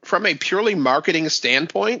from a purely marketing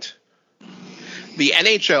standpoint, the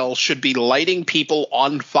NHL should be lighting people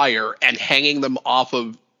on fire and hanging them off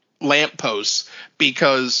of lampposts,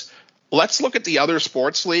 because let's look at the other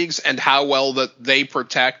sports leagues and how well that they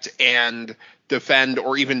protect and defend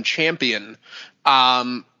or even champion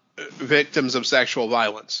victims of sexual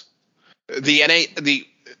violence. The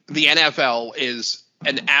NFL is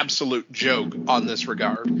an absolute joke on this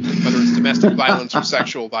regard, whether it's domestic violence or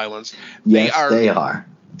sexual violence. Yes, they are.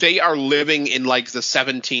 They are living in like the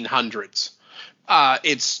 1700s.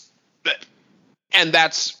 That's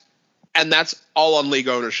all on league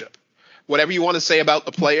ownership. Whatever you want to say about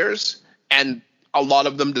the players, and a lot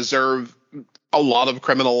of them deserve a lot of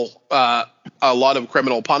criminal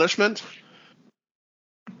punishment.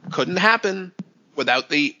 Couldn't happen without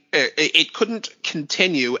it couldn't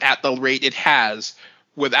continue at the rate it has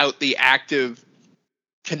without the active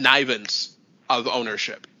connivance of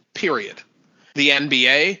ownership, period. The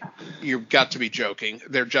NBA, you've got to be joking.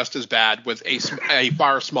 They're just as bad with a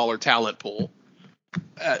far smaller talent pool.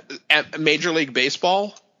 At Major League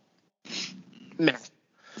Baseball, nah.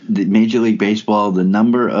 The Major League Baseball, the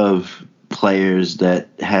number of players that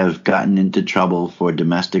have gotten into trouble for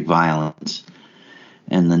domestic violence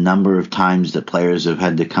and the number of times that players have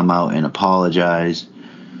had to come out and apologize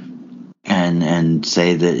and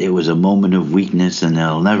say that it was a moment of weakness and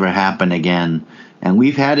it'll never happen again. And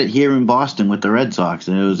we've had it here in Boston with the Red Sox.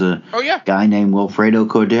 And there was a guy named Wilfredo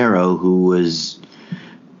Cordero who was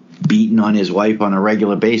beating on his wife on a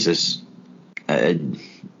regular basis.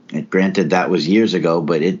 Granted, that was years ago,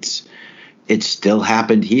 but it's still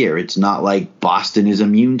happened here. It's not like Boston is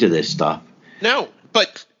immune to this stuff. No,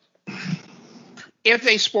 but if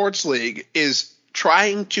a sports league is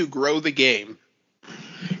trying to grow the game,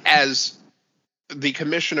 as the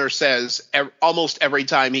commissioner says almost every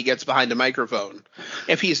time he gets behind a microphone,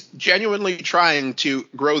 if he's genuinely trying to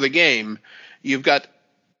grow the game, you've got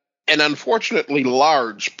an unfortunately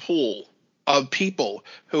large pool of people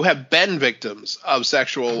who have been victims of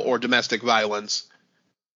sexual or domestic violence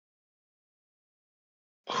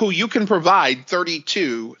who you can provide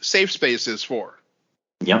 32 safe spaces for.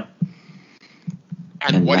 Yep.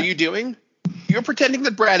 And what are you doing? You're pretending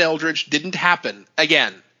that Brad Eldridge didn't happen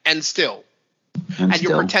again, and still. And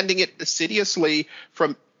you're pretending it assiduously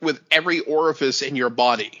with every orifice in your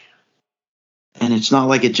body. And it's not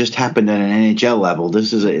like it just happened at an NHL level.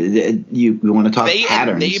 This is you want to talk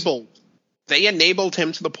patterns. They enabled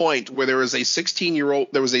him to the point where there was a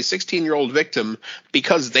 16-year-old victim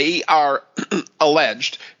because they are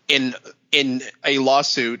alleged in a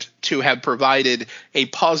lawsuit to have provided a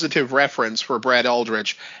positive reference for Brad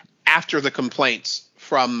Eldridge after the complaints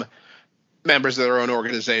from members of their own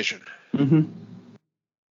organization. Mm-hmm.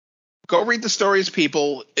 Go read the stories,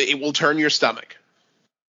 people. It will turn your stomach.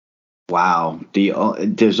 Wow.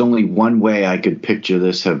 There's only one way I could picture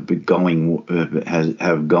this have gone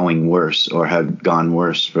worse for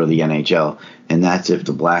the NHL, and that's if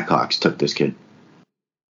the Blackhawks took this kid.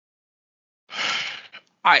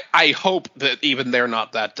 I hope that even they're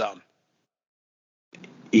not that dumb.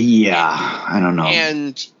 Yeah, I don't know.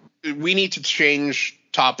 And we need to change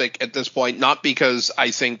topic at this point, not because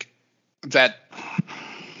I think that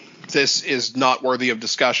this is not worthy of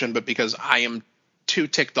discussion, but because I am too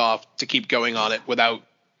ticked off to keep going on it without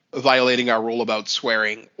violating our rule about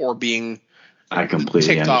swearing or being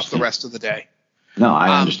ticked off the rest of the day. No,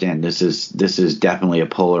 I understand. This is definitely a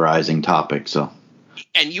polarizing topic. So,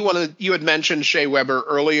 and you had mentioned Shea Weber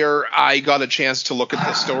earlier. I got a chance to look at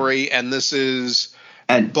the story, and this is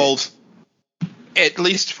both, at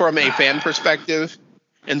least from a fan perspective,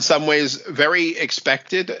 in some ways very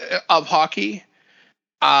expected of hockey,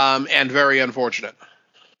 and very unfortunate.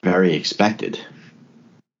 Very expected.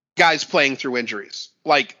 Guys playing through injuries,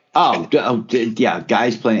 like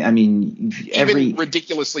guys playing. I mean, even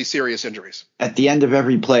ridiculously serious injuries. At the end of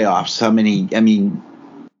every playoffs, how many? I mean,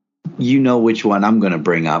 you know which one I'm going to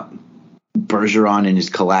bring up. Bergeron and his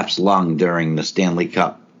collapsed lung during the Stanley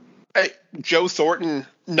Cup. Joe Thornton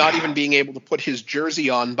not even being able to put his jersey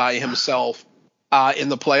on by himself in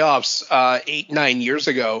the playoffs 8-9 years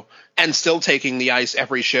ago, and still taking the ice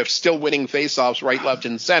every shift, still winning faceoffs right, left,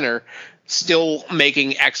 and center, still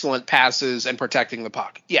making excellent passes and protecting the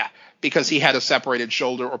puck. Yeah, because he had a separated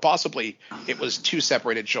shoulder, or possibly it was two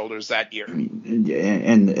separated shoulders that year.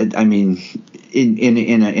 And I mean,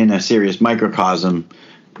 in a serious microcosm,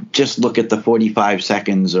 just look at the 45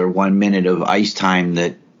 seconds or 1 minute of ice time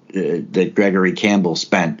that Gregory Campbell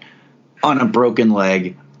spent on a broken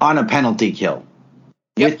leg on a penalty kill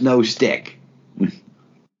with no stick.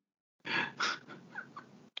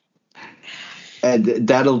 And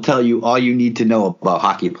that'll tell you all you need to know about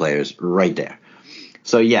hockey players right there.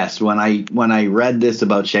 So yes, when I read this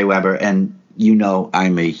about Shea Weber, and you know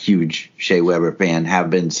I'm a huge Shea Weber fan, have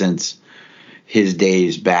been since his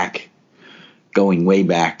days back, going way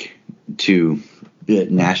back to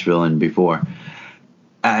Nashville and before.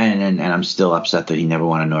 And I'm still upset that he never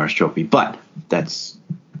won a Norris Trophy. But that's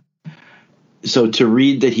so to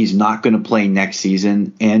read that he's not going to play next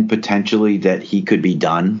season and potentially that he could be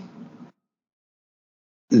done.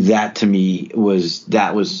 That to me was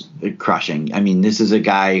crushing. I mean, this is a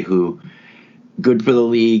guy who good for the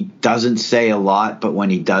league, doesn't say a lot, but when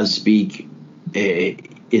he does speak,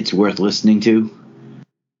 it's worth listening to.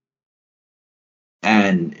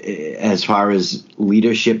 And as far as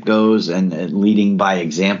leadership goes and leading by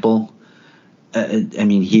example, I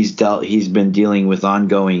mean, he's been dealing with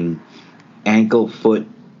ongoing ankle, foot,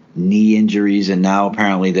 knee injuries, and now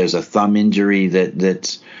apparently there's a thumb injury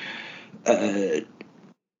that's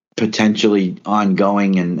potentially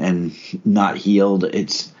ongoing and not healed.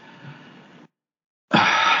 It's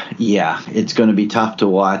going to be tough to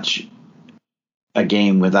watch a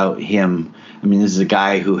game without him. I mean, this is a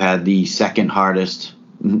guy who had the second hardest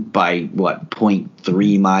by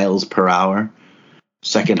 0.3 miles per hour,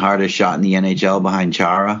 second hardest shot in the NHL behind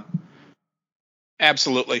Chara.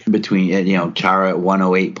 Absolutely. Between, Chara at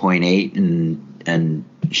 108.8 and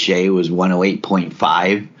Shea was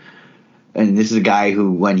 108.5. And this is a guy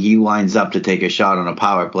who, when he lines up to take a shot on a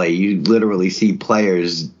power play, you literally see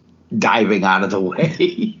players diving out of the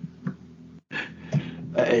way.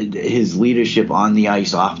 His leadership on the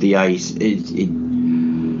ice, off the ice, he's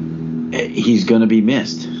going to be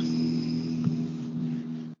missed.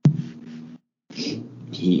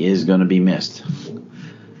 He is going to be missed.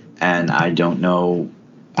 And I don't know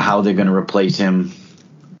how they're going to replace him.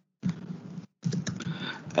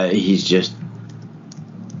 He's just...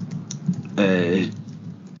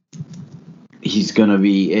 he's going to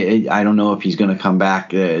be... I don't know if he's going to come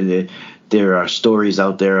back. There are stories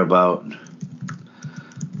out there about...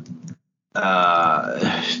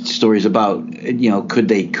 could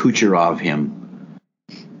they Kucherov him?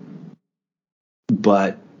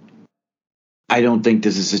 But I don't think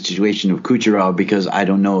this is a situation of Kucherov, because I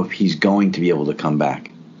don't know if he's going to be able to come back.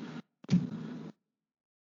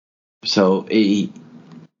 So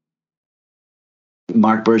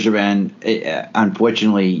Marc Bergevin,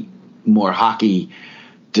 unfortunately, more hockey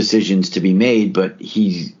decisions to be made, but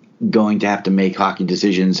he's going to have to make hockey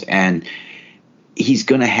decisions, and he's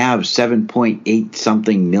going to have $7.8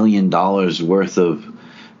 something million worth of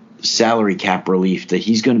salary cap relief that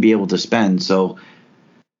he's going to be able to spend. So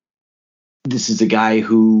this is a guy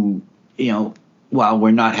who, while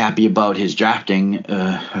we're not happy about his drafting,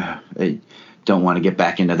 I don't want to get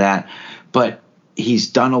back into that, but he's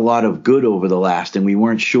done a lot of good over the last, and we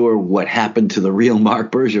weren't sure what happened to the real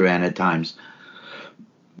Marc Bergevin at times.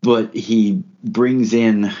 But he brings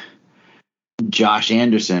in Josh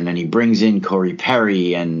Anderson, and he brings in Corey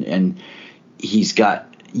Perry, and he's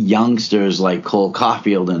got youngsters like Cole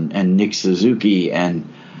Caulfield and Nick Suzuki,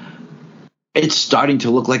 and it's starting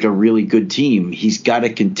to look like a really good team. He's got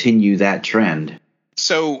to continue that trend.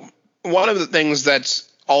 So one of the things that's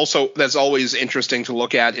always interesting to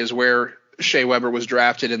look at is where Shea Weber was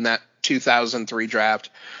drafted in that 2003 draft,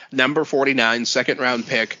 number 49, second round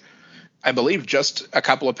pick, I believe just a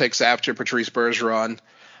couple of picks after Patrice Bergeron.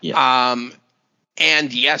 Yeah.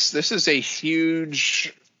 And yes, this is a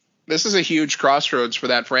huge crossroads for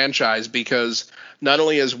that franchise, because not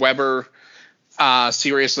only is Weber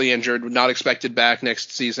seriously injured, not expected back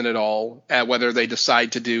next season at all, whether they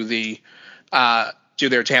decide to do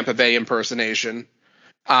their Tampa Bay impersonation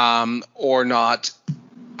or not.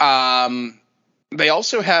 They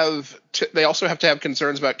also have to have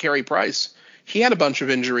concerns about Carey Price. He had a bunch of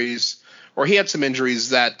injuries, or he had some injuries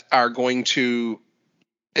that are going to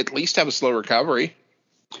at least have a slow recovery.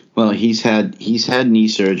 Well, he's had knee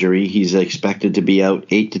surgery. He's expected to be out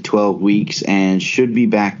 8 to 12 weeks and should be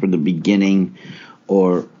back for the beginning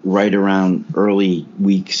or right around early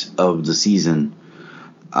weeks of the season.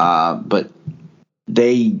 But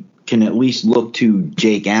they can at least look to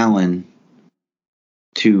Jake Allen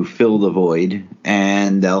to fill the void,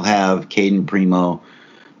 and they'll have Caden Primo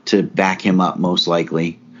to back him up most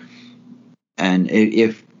likely. And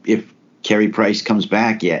if Carey Price comes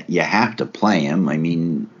back, you have to play him. I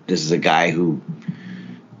mean, this is a guy who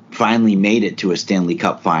finally made it to a Stanley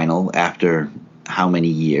Cup final after how many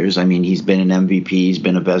years? I mean, he's been an MVP, he's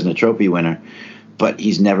been a Vezina Trophy winner, but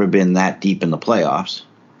he's never been that deep in the playoffs.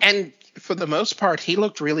 And for the most part, he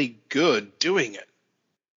looked really good doing it.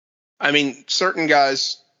 I mean, certain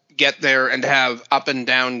guys get there and have up and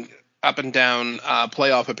down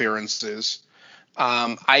playoff appearances.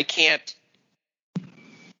 I can't.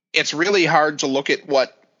 It's really hard to look at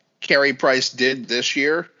what Carey Price did this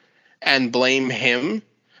year and blame him.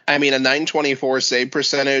 I mean, a .924 save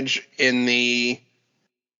percentage in the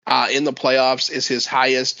playoffs is his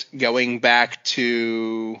highest going back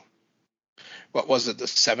to, what was it, the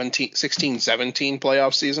 16-17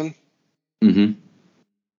 playoff season? Mm-hmm.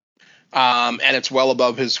 And it's well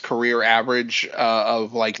above his career average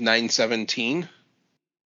of like .917.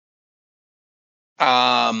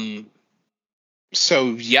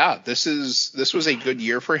 So yeah, this was a good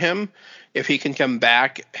year for him. If he can come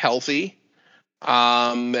back healthy,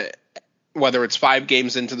 whether it's 5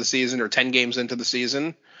 games into the season or 10 games into the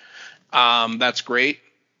season, that's great.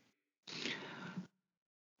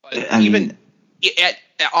 But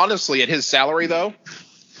honestly, at his salary though,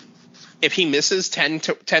 if he misses 10,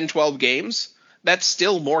 12 games, that's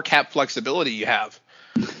still more cap flexibility you have.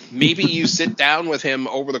 Maybe you sit down with him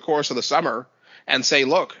over the course of the summer and say,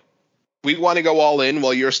 look, we want to go all in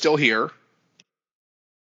while you're still here.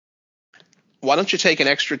 Why don't you take an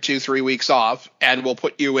extra 2-3 weeks off, and we'll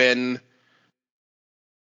put you in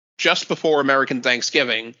just before American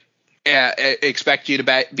Thanksgiving. Expect you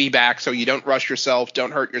to be back so you don't rush yourself,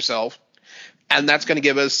 don't hurt yourself. And that's going to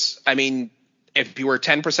give us, I mean, if you were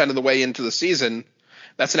 10% of the way into the season,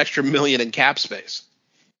 That's an extra $1 million in cap space.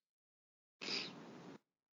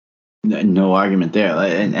 No argument there.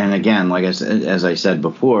 And again, like as I said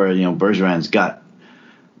before, Bergeron's got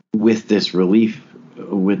with this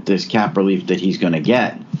cap relief that he's going to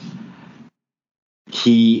get,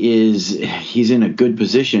 he's in a good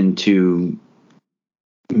position to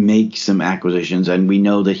make some acquisitions, and we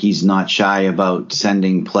know that he's not shy about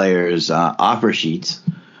sending players offer sheets.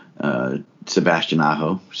 Sebastian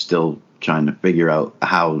Aho still trying to figure out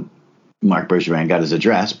how Marc Bergevin got his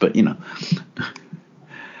address, but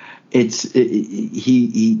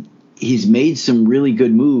he's made some really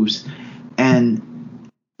good moves, and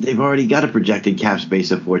they've already got a projected cap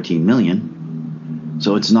space of $14 million.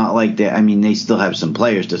 So it's not like they still have some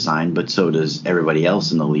players to sign, but so does everybody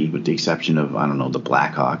else in the league, with the exception of, I don't know, the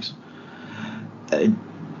Blackhawks.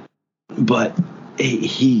 But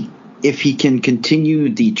if he can continue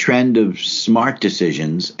the trend of smart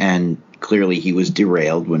decisions, and clearly he was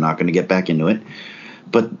derailed, we're not going to get back into it.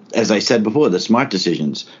 But as I said before, the smart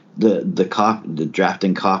decisions, the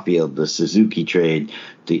drafting Caulfield, the Suzuki trade,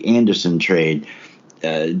 the Anderson trade,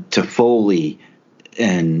 Toffoli,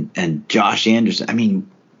 and Josh Anderson. I mean,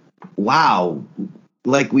 wow!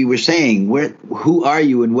 Like we were saying, who are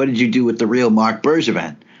you, and what did you do with the real Marc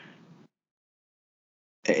Bergevin?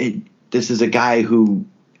 This is a guy who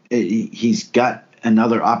he's got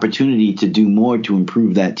another opportunity to do more to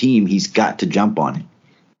improve that team. He's got to jump on it.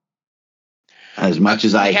 As much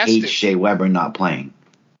as I hate Shea Weber not playing.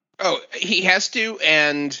 Oh, he has to,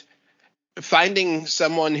 and finding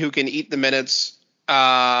someone who can eat the minutes.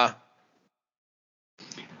 Well,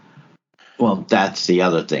 that's the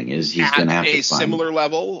other thing, is he's going to have to find a similar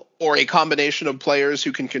level, or a combination of players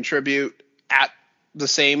who can contribute at the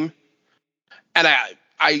same. And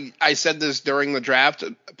I said this during the draft,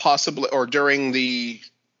 possibly, or during the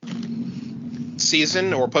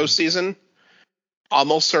season or postseason.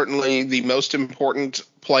 Almost certainly the most important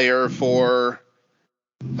player for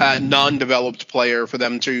a non-developed player for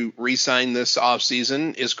them to re-sign this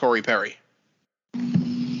offseason is Corey Perry.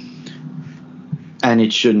 And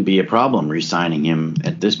it shouldn't be a problem re-signing him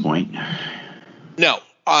at this point. No.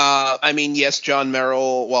 Yes, John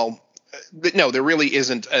Merrill. Well, no, there really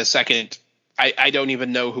isn't a second. I don't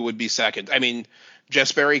even know who would be second. I mean,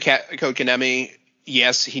 Jesperi Kotkaniemi,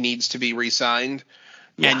 yes, he needs to be re-signed.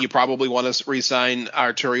 Yeah. And you probably want to re-sign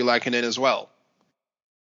Artturi Lehkonen as well.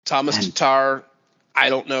 Thomas Tatar, I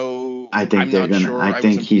don't know. I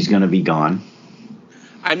think he's going to be gone.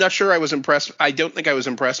 I'm not sure I was impressed. I don't think I was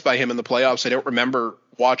impressed by him in the playoffs. I don't remember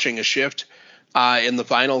watching a shift in the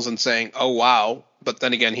finals and saying, oh, wow. But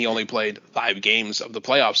then again, he only played 5 games of the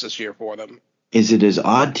playoffs this year for them. Is it as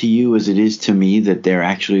odd to you as it is to me that they're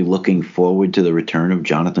actually looking forward to the return of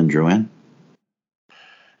Jonathan Drouin?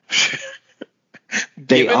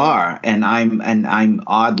 They are, and I'm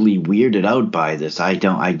oddly weirded out by this. I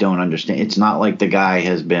don't understand. It's not like the guy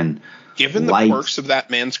has been given the quirks of that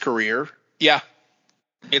man's career. Yeah,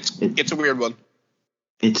 it's a weird one.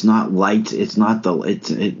 It's not lights. It's not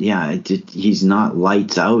he's not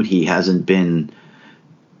lights out. He hasn't been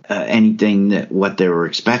anything that what they were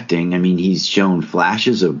expecting. I mean, he's shown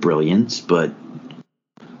flashes of brilliance, but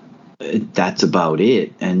that's about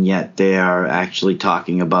it. And yet they are actually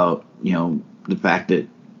talking about the fact that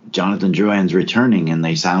Jonathan Drouin's returning, and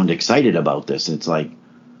they sound excited about this. It's like,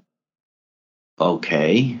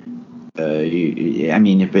 okay,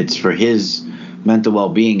 if it's for his mental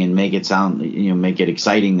well-being and make it sound, make it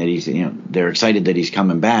exciting that he's, they're excited that he's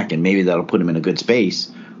coming back, and maybe that'll put him in a good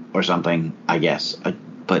space or something, I guess.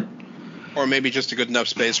 Or maybe just a good enough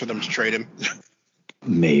space for them to trade him.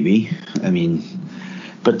 Maybe.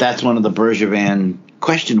 But that's one of the Bergevin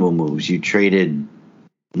questionable moves. You traded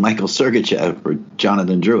Michael Sergachev for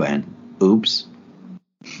Jonathan Drouin. Oops.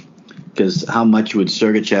 Because how much would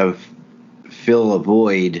Sergachev fill a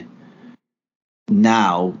void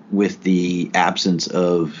now with the absence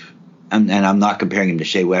of, and I'm not comparing him to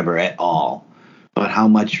Shea Weber at all, but how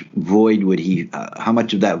much of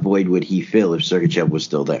that void would he fill if Sergachev was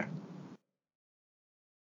still there?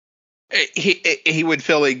 He would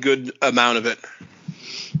fill a good amount of it.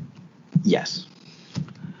 Yes.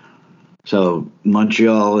 So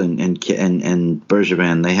Montreal and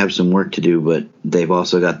Bergevin, they have some work to do, but they've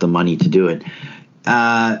also got the money to do it.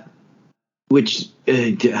 Which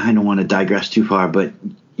I don't want to digress too far, but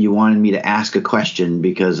you wanted me to ask a question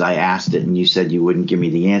because I asked it and you said you wouldn't give me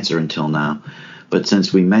the answer until now. But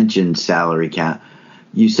since we mentioned salary cap,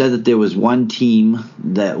 you said that there was one team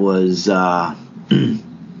that was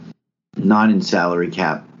not in salary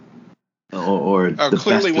cap or the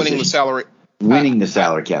clearly winning the salary. Winning the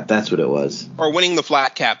salary cap, that's what it was. Or winning the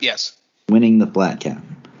flat cap, yes. Winning the flat cap.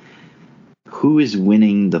 Who is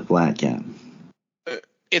winning the flat cap?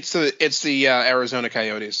 It's the Arizona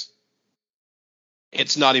Coyotes.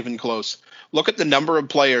 It's not even close. Look at the number of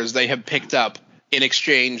players they have picked up in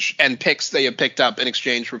exchange, and picks they have picked up in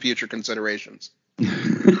exchange for future considerations.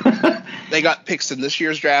 They got picks in this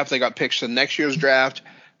year's draft. They got picks in next year's draft.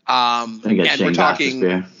 And we're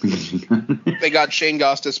talking. They got Shane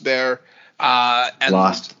Gostisbehere. And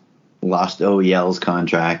lost OEL's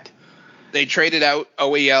contract. They traded out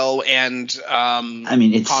OEL and. I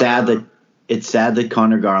mean, it's sad that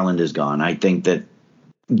Connor Garland is gone. I think that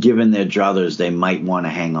given their druthers, they might want to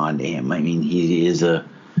hang on to him. I mean, he is a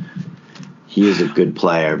good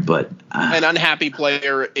player, but an unhappy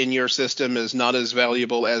player in your system is not as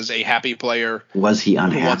valuable as a happy player. Was he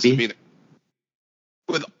unhappy?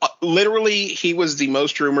 Literally, he was the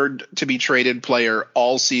most rumored to be traded player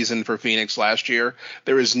all season for Phoenix last year.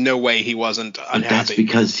 There is no way he wasn't unhappy. But that's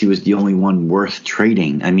because he was the only one worth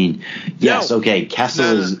trading. I mean, yes, okay,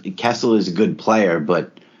 Kessel is a good player,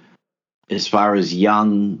 but as far as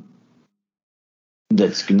young,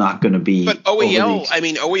 that's not going to be. But OEL,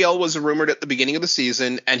 OEL was rumored at the beginning of the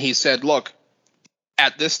season, and he said, "Look,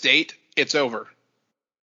 at this date, it's over."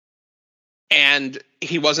 And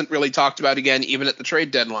he wasn't really talked about again, even at the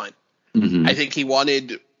trade deadline. Mm-hmm. I think he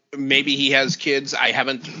wanted, maybe he has kids. I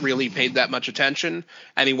haven't really paid that much attention.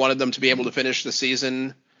 And he wanted them to be able to finish the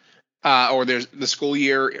season or the school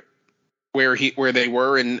year where they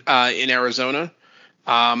were in Arizona.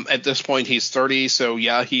 At this point, he's 30. So,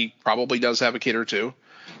 yeah, he probably does have a kid or two.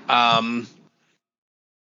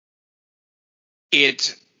 He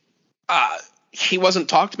wasn't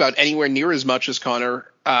talked about anywhere near as much as Connor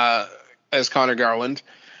Garland.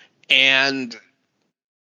 And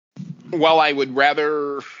while I would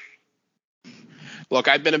rather look,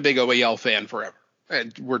 I've been a big OEL fan forever.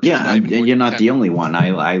 You're not the only one.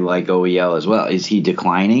 I like OEL as well. Is he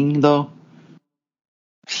declining though?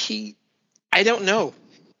 I don't know.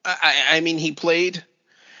 I mean, he played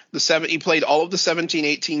all of the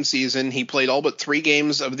 17-18 season. He played all but 3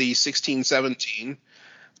 games of the 16-17.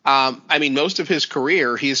 I mean, most of his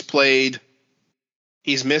career he's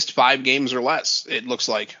missed 5 games or less, it looks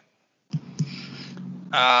like.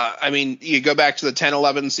 I mean, you go back to the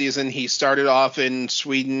 10-11 season, he started off in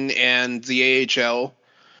Sweden and the AHL.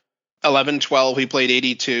 11-12, he played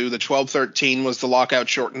 82. The 12-13 was the lockout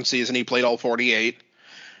shortened season. He played all 48.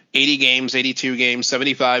 80 games, 82 games,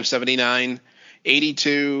 75, 79,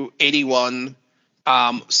 82, 81,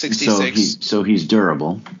 66. So he's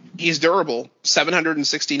durable. He's durable.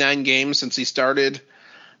 769 games since he started.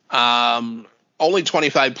 Only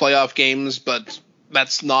 25 playoff games, but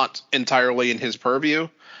that's not entirely in his purview.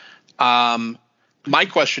 My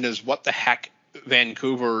question is what the heck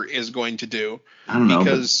Vancouver is going to do. I don't know.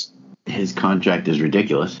 Because his contract is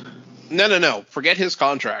ridiculous. No. Forget his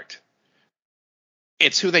contract.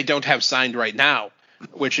 It's who they don't have signed right now,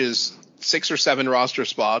 which is 6 or 7 roster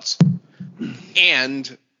spots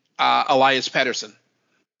and Elias Pettersson.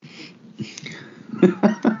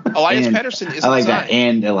 Elias Pettersson isn't signed. I like that.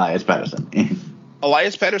 And Elias Pettersson.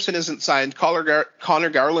 Elias Pettersson isn't signed. Connor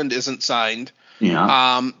Garland isn't signed.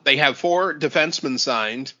 Yeah. They have 4 defensemen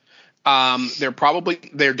signed.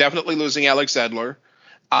 They're definitely losing Alex Edler.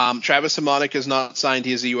 Travis Hamonic is not signed.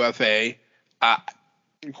 He's a UFA.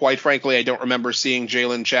 Quite frankly, I don't remember seeing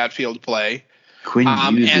Jalen Chatfield play. Quinn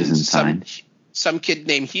Hughes isn't signed. Some kid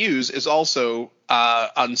named Hughes is also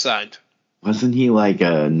unsigned. Wasn't he like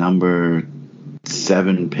a number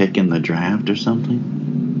 7 pick in the draft or something?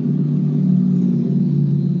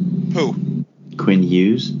 Who? Quinn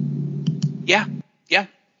Hughes? Yeah.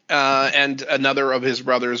 And another of his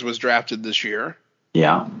brothers was drafted this year.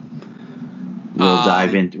 Yeah. We'll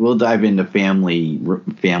dive into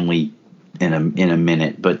family in a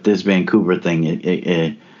minute, but this Vancouver thing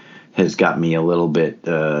it has got me a little bit.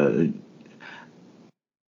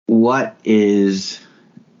 What is,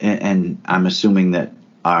 and I'm assuming that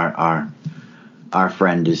our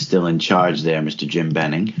friend is still in charge there, Mr. Jim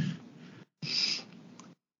Benning.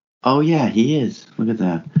 Oh yeah, he is. Look at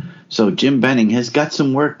that. So Jim Benning has got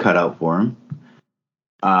some work cut out for him.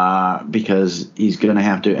 Because he's going to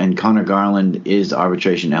have to, and Connor Garland is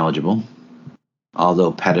arbitration eligible,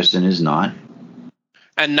 although Pettersson is not.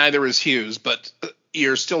 And neither is Hughes, but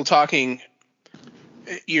you're still talking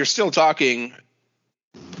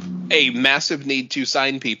a massive need to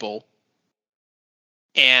sign people.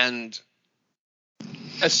 And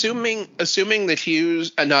assuming that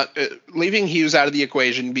Hughes, leaving Hughes out of the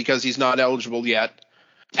equation because he's not eligible yet,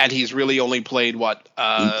 and he's really only played he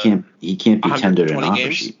can't be tendered an offer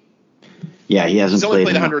games? Sheet. Yeah, he's only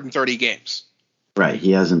played 130 games. Right,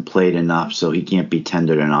 he hasn't played enough, so he can't be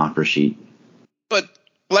tendered an offer sheet. But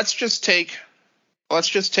let's just take let's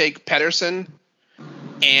just take Pettersson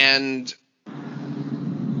and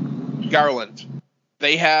Garland.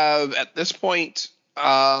 They have, at this point,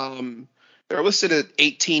 they're listed at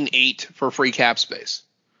 18.8 for free cap space.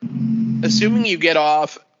 Assuming you get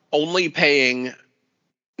off only paying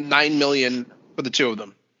 $9 million for the two of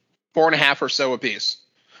them, 4.5 or so apiece,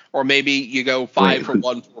 or maybe you go 5 for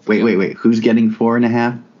one. Wait. Who's getting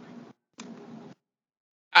 4.5?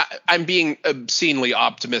 I'm being obscenely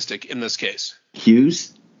optimistic in this case.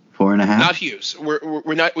 Hughes, 4.5. Not Hughes.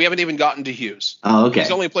 We're not. We haven't even gotten to Hughes. Oh, okay.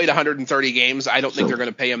 He's only played 130 games. I don't think they're going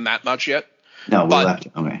to pay him that much yet. No, we'll have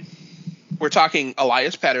to. Okay. We're talking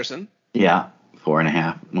Elias Pettersson. Yeah,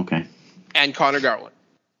 4.5. Okay. And Connor Garland.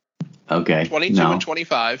 Okay. 22 and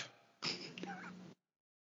 25.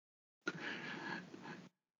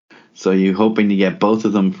 So you're hoping to get both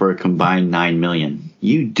of them for a combined $9 million.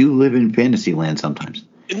 You do live in fantasy land sometimes.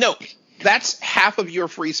 No, that's half of your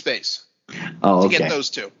free space. Oh, okay. To get those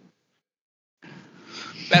two.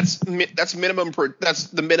 That's minimum. That's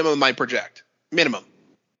the minimum I project. Minimum.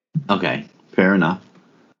 Okay, fair enough.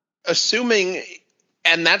 Assuming,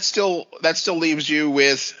 and that still leaves you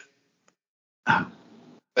with. That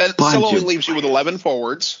still only leaves you with 11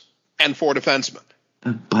 forwards and 4 defensemen.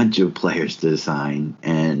 A bunch of players to sign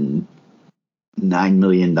and $9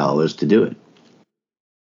 million to do it.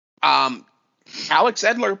 Alex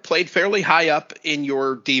Edler played fairly high up in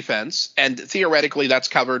your defense, and theoretically that's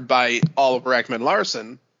covered by Oliver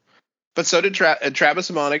Ekman-Larsson. But so did Travis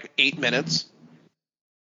Hamonic, 8 minutes.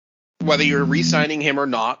 Whether you're re-signing him or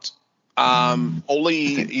not,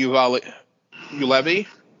 Oli Ulevi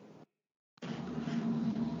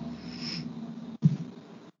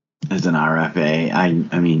as an RFA,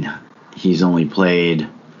 I mean, he's only played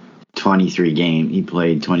 23 games. He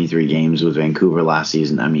played 23 games with Vancouver last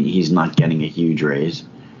season. I mean, he's not getting a huge raise.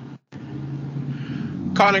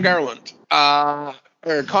 Connor Garland.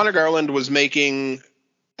 Connor Garland was making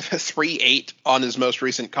 3.8 on his most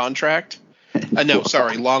recent contract.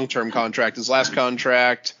 Long-term contract. His last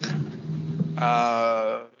contract.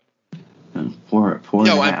 Four.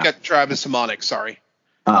 No, I've got Travis Hamonic. Sorry.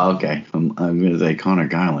 Oh, okay. I'm going to say Connor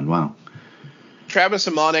Garland. Wow. Travis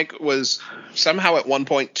Hamonic was somehow at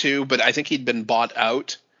 1.2, but I think he'd been bought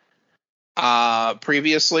out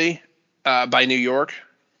previously by New York.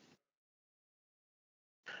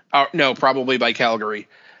 No, probably by Calgary.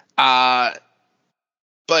 But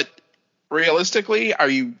realistically, are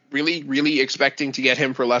you really, really expecting to get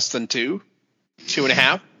him for less than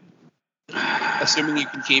 2.5? Assuming you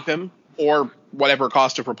can keep him, or whatever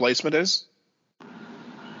cost of replacement is?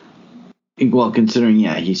 Well, considering,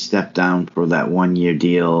 he stepped down for that 1-year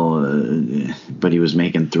deal, but he was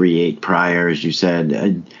making 3.8 prior, as you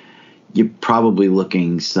said. You're probably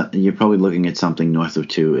looking at something north of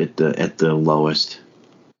 2 at the lowest.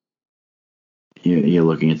 You're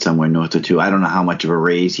looking at somewhere north of 2. I don't know how much of a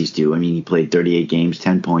raise he's due. I mean, he played 38 games,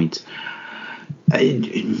 10 points.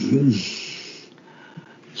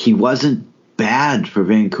 He wasn't bad for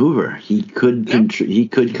Vancouver. He could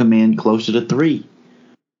command closer to 3.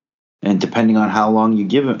 And depending on how long you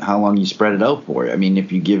give him, how long you spread it out for. I mean,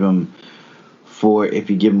 if you give him a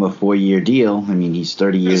 4-year deal, I mean, he's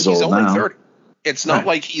 30 years old now. He's only 30. It's not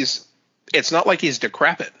like he's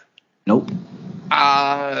decrepit. Nope.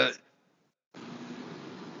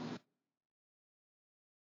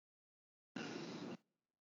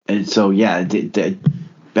 And so,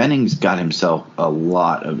 Benning's got himself a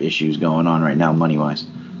lot of issues going on right now, money-wise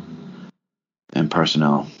and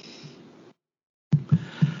personnel.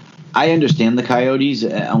 I understand the Coyotes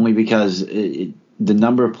only because the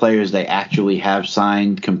number of players they actually have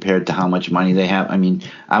signed compared to how much money they have. I mean,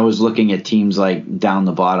 I was looking at teams like down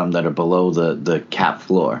the bottom that are below the cap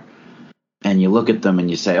floor. And you look at them and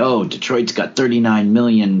you say, oh, Detroit's got $39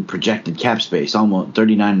 million projected cap space, almost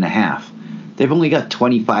 39.5. They've only got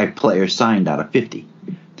 25 players signed out of 50.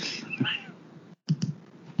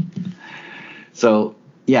 So,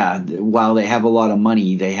 while they have a lot of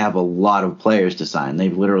money, they have a lot of players to sign.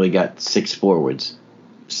 They've literally got 6 forwards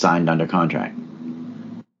signed under contract.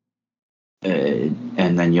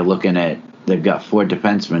 And then you're looking at, they've got 4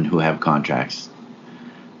 defensemen who have contracts.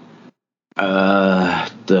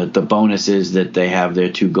 The bonus is that they have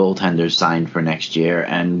their 2 goaltenders signed for next year,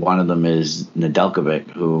 and one of them is Nedeljkovic,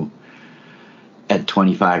 who at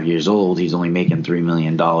 25 years old, he's only making $3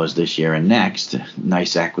 million this year and next.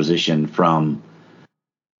 Nice acquisition from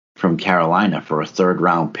Carolina for a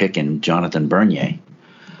 3rd-round pick in Jonathan Bernier.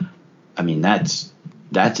 I mean, that's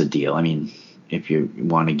a deal. I mean, if you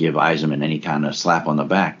want to give Yzerman any kind of slap on the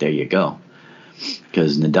back, there you go.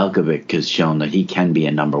 Because Nedeljkovic has shown that he can be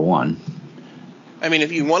a number 1. I mean,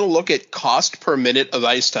 if you want to look at cost per minute of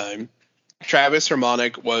ice time, Travis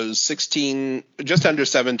Harmonic was just under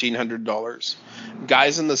 $1,700.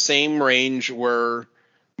 Guys in the same range were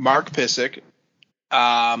Mark Pissick,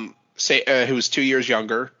 who's 2 years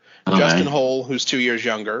younger. Okay. Justin Hole, who's 2 years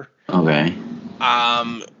younger. Okay.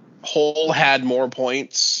 Hole had more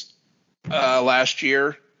points last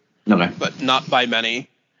year, but not by many.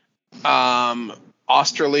 Jordan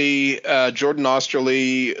Osterley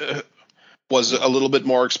was a little bit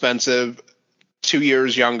more expensive, 2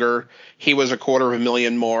 years younger. He was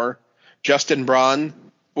 $250,000 more. Justin Braun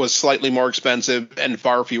was slightly more expensive and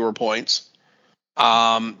far fewer points.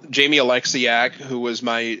 Jamie Alexiak, who was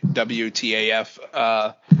my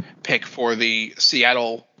WTAF pick for the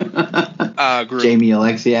Seattle group. Jamie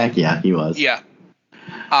Alexiak, yeah, he was. Yeah.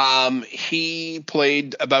 He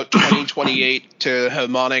played about 2028 to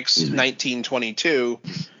Harmonic's 1922.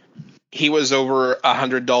 He was over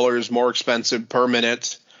 $100 more expensive per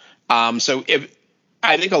minute. So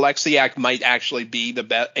I think Alexiak might actually be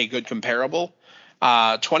a good comparable.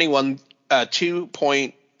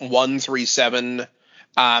 2.137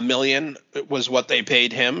 million was what they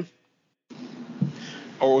paid him,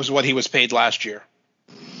 or was what he was paid last year.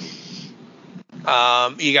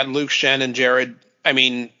 You got Luke Shen and Jared. I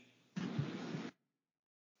mean,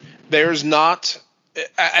 there's not.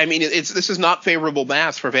 I mean, this is not favorable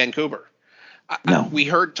math for Vancouver. No. We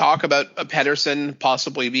heard talk about Pettersson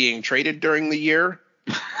possibly being traded during the year.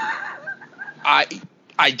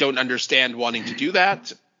 I don't understand wanting to do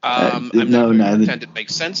that. I'm not going to pretend it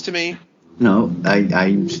makes sense to me. No,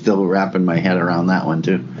 I'm still wrapping my head around that one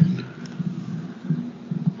too.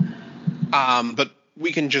 But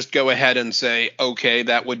we can just go ahead and say, okay,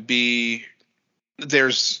 that would be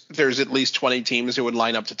there's at least 20 teams who would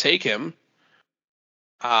line up to take him.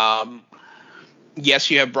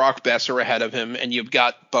 Yes, you have Brock Besser ahead of him, and you've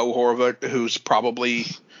got Bo Horvath, who's probably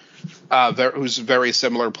who's a very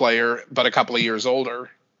similar player, but a couple of years older.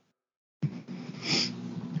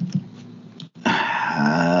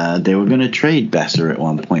 They were going to trade Besser at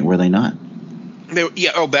one point, were they not?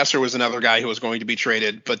 Besser was another guy who was going to be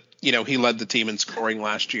traded, but he led the team in scoring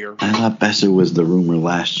last year. I thought Besser was the rumor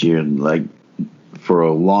last year. Like for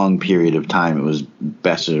a long period of time, it was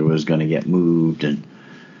Besser was going to get moved,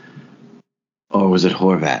 or was it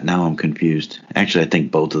Horvat? Now I'm confused. Actually, I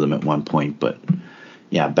think both of them at one point, but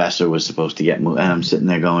yeah, Besser was supposed to get moved. And I'm sitting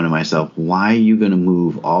there going to myself, why are you going to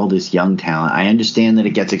move all this young talent? I understand that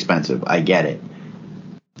it gets expensive. I get it.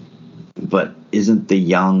 But isn't the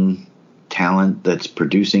young talent that's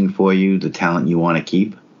producing for you the talent you want to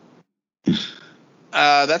keep?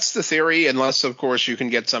 That's the theory, unless, of course, you can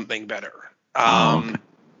get something better. Okay.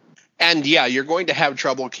 And yeah, you're going to have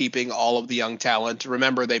trouble keeping all of the young talent.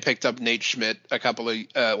 Remember, they picked up Nate Schmidt a couple of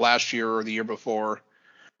last year or the year before,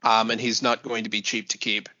 and he's not going to be cheap to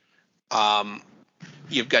keep.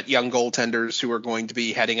 You've got young goaltenders who are going to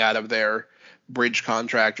be heading out of their bridge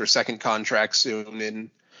contract or second contract soon in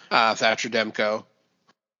Thatcher Demko.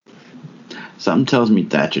 Something tells me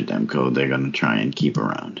Thatcher Demko they're going to try and keep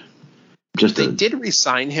around. They did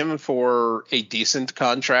re-sign him for a decent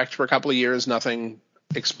contract for a couple of years. Nothing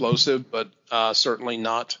explosive, but certainly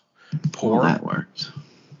not poor. Well, that works.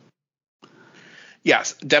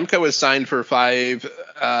 Yes, Demko is signed for five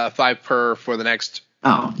per for the next.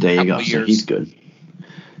 Oh, there you go. So he's good.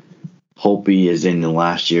 Holtby is in the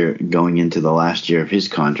last year, going into the last year of his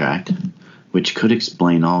contract, which could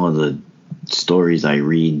explain all of the stories I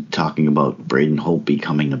read talking about Braden Holtby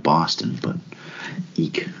coming to Boston. But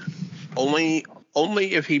eek. Only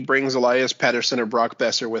if he brings Elias Pettersson or Brock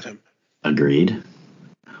Besser with him. Agreed.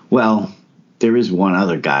 Well, there is one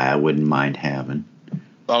other guy I wouldn't mind having.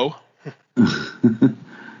 Oh.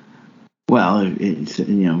 Well, it's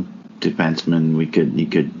defenseman. You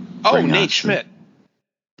could. Oh, Nate Schmidt.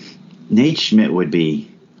 Nate Schmidt would be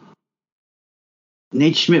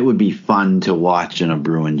fun to watch in a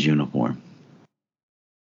Bruins uniform.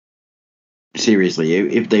 Seriously,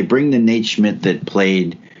 if they bring the Nate Schmidt that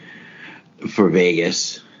played for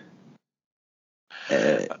Vegas.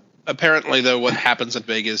 Apparently, though, what happens in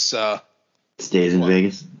Vegas stays in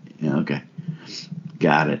Vegas. Yeah, okay,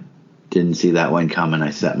 got it. Didn't see that one coming. I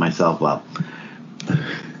set myself up.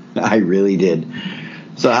 I really did.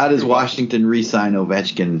 So how does Washington re-sign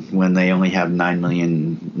Ovechkin when they only have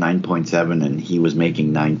 9.7 and he was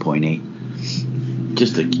making 9.8?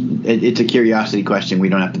 It's a curiosity question. We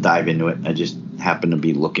don't have to dive into it. I just happened to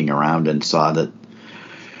be looking around and saw that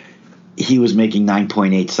he was making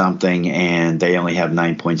 9.8 something and they only have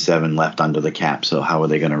 9.7 left under the cap. So how are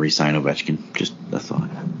they going to re-sign Ovechkin? Just a thought.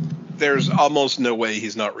 There's almost no way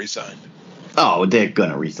he's not re-signed. Oh, they're going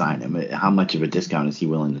to re-sign him. How much of a discount is he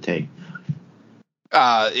willing to take?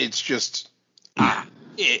 It's just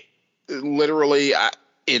literally,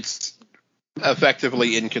 it's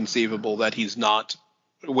effectively inconceivable that he's not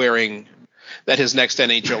wearing, that his next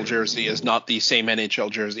NHL jersey is not the same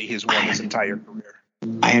NHL jersey he's worn his entire career.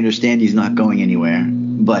 I understand he's not going anywhere,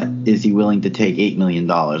 but is he willing to take $8 million?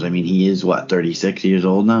 I mean, he is, 36 years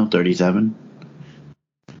old now? 37?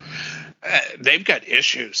 They've got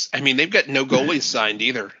issues. I mean, they've got no goalies signed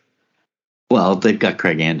either. Well, they've got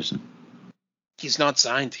Craig Anderson. He's not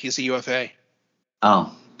signed. He's a UFA.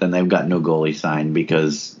 Oh, then they've got no goalie signed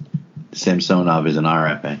because Samsonov is an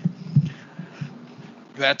RFA.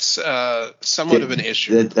 That's somewhat of an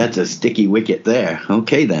issue. That's a sticky wicket there.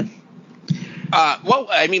 Okay, then. Well,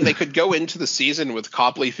 I mean, they could go into the season with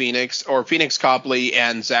Copley Phoenix or Phoenix Copley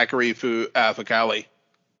and Zachary Fucale.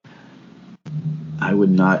 I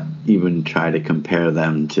would not even try to compare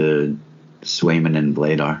them to Swayman and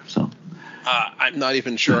Vladar. So I'm not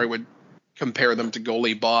even sure I would compare them to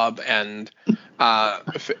goalie Bob and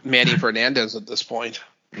Manny Fernandez at this point.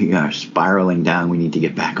 We are spiraling down. We need to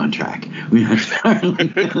get back on track. We are spiraling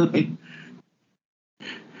down.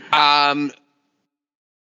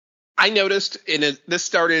 I noticed this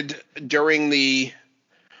started during my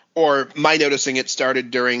noticing it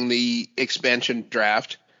started during the expansion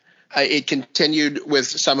draft. It continued with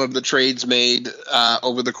some of the trades made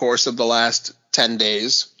over the course of the last 10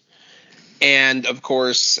 days. And, of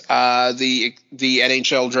course, the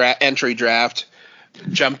NHL entry draft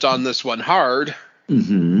jumped on this one hard.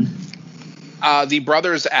 Mm-hmm. The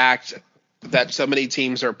Brothers Act that so many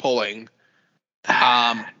teams are pulling.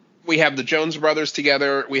 We have the Jones brothers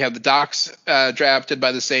together. We have the Docs drafted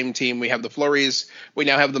by the same team. We have the Flurries. We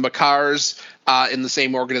now have the Makars in the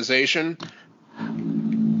same organization.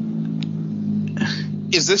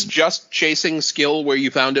 Is this just chasing skill where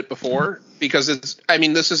you found it before? Because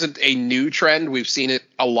this isn't a new trend. We've seen it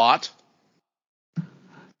a lot.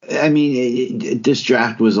 I mean, this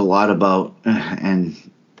draft was a lot about and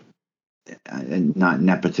not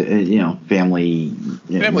nepotism, family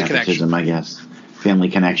nepotism, connection. I guess. Family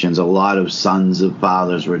connections. A lot of sons of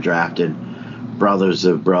fathers were drafted. Brothers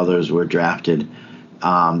of brothers were drafted.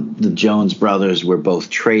 The Jones brothers were both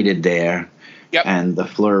traded there. Yep. And the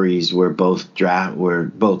Flurries were both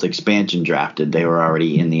expansion drafted. They were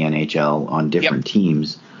already in the NHL on different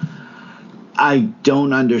teams. I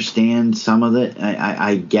don't understand some of it.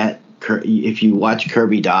 I get if you watch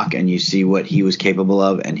Kirby Dach and you see what he was capable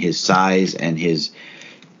of and his size and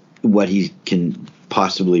what he can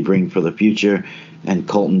possibly bring for the future. And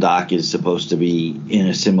Colton Dach is supposed to be in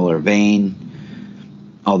a similar vein,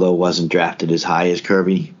 although wasn't drafted as high as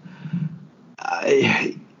Kirby.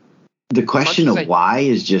 The question of why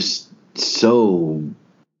is just so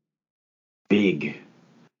big,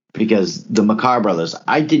 because the Makar brothers,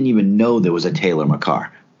 I didn't even know there was a Taylor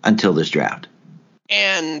Makar until this draft.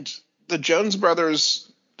 And the Jones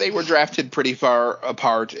brothers, they were drafted pretty far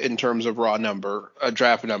apart in terms of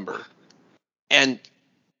draft number. And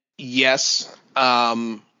yes,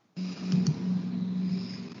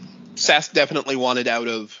 Seth definitely wanted out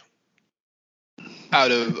of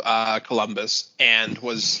Columbus and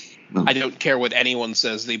was, I don't care what anyone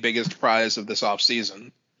says, the biggest prize of this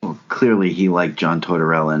offseason. Well, clearly he liked John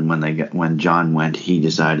Tortorella, and when John went, he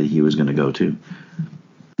decided he was going to go too.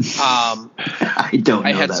 I don't know.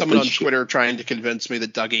 I had someone on Twitter trying to convince me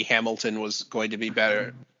that Dougie Hamilton was going to be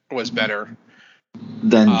better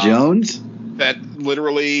than Jones. That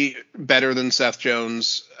literally better than Seth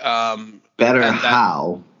Jones. Better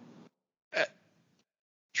how?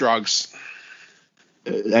 Drugs.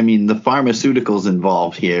 I mean, the pharmaceuticals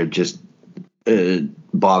involved here just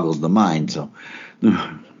boggles the mind. So,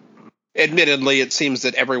 admittedly, it seems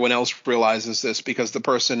that everyone else realizes this because the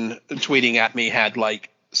person tweeting at me had like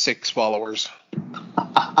 6 followers.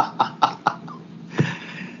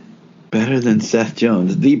 Better than Seth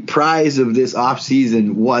Jones. The prize of this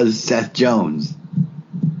offseason was Seth Jones.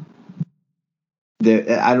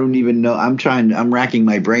 I don't even know. I'm racking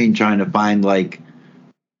my brain trying to find like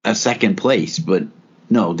a second place, but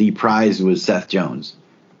no, the prize was Seth Jones.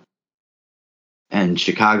 And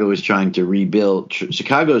Chicago is trying to rebuild.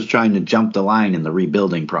 Chicago is trying to jump the line in the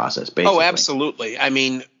rebuilding process, basically. Oh, absolutely. I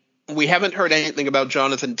mean, we haven't heard anything about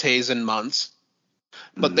Jonathan Toews in months,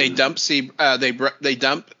 but they dump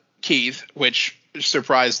Keith, which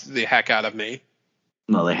surprised the heck out of me.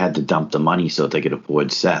 Well, they had to dump the money so they could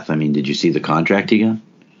afford Seth. I mean, did you see the contract he got?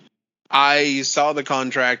 I saw the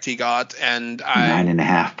contract he got, and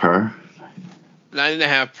 $9.5 per.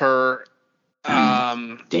 9.5 per.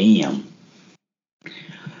 Damn.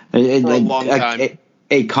 For a long time.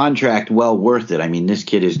 A contract well worth it. I mean, this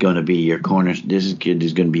kid is going to be your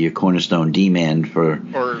cornerstone D-man for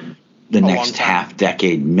the next half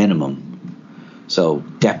decade minimum. So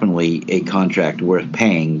definitely a contract worth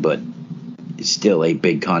paying, but it's still a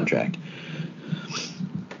big contract.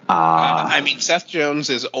 I mean, Seth Jones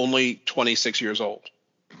is only 26 years old.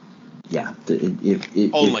 Yeah. If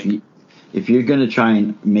you're going to try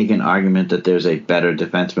and make an argument that there's a better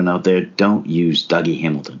defenseman out there, don't use Dougie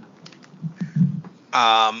Hamilton.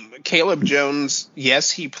 Caleb Jones,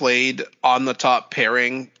 yes, he played on the top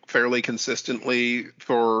pairing fairly consistently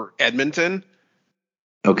for Edmonton.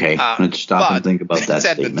 Okay, let's stop and think about that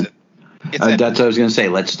statement. That's what I was going to say.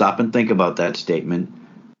 Let's stop and think about that statement.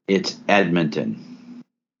 It's Edmonton.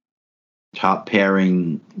 Top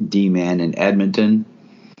pairing D-man in Edmonton.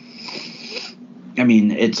 I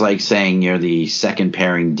mean, it's like saying you're the second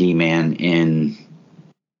pairing D-man in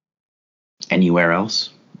anywhere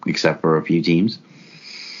else, except for a few teams.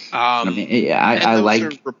 I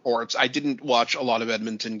like reports. I didn't watch a lot of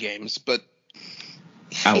Edmonton games, but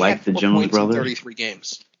I like the Jones brothers. 33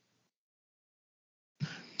 games.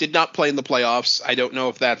 Did not play in the playoffs. I don't know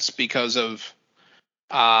if that's because of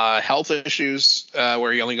health issues,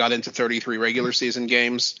 where he only got into 33 regular season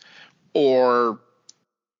games, or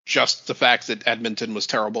just the fact that Edmonton was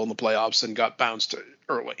terrible in the playoffs and got bounced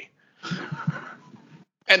early.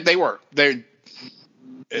 And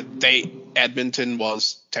Edmonton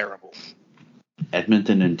was terrible.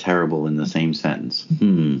 Edmonton and terrible in the same sentence.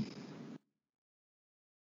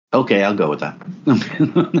 Okay, I'll go with that.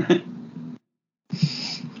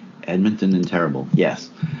 Edmonton and terrible, yes.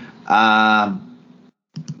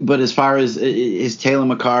 But as far as, is Taylor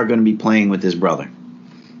Makar going to be playing with his brother?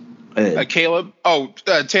 Taylor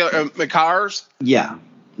Makar's? Yeah.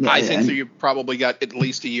 I think that you probably got at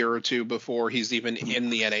least a year or two before he's even in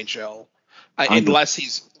the NHL. Unless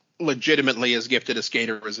he's legitimately as gifted a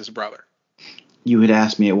skater as his brother. You had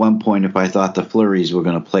asked me at one point if I thought the Fleuries were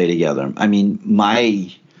going to play together. I mean,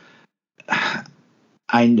 I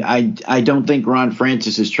don't think Ron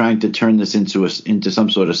Francis is trying to turn this into some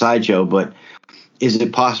sort of sideshow, but is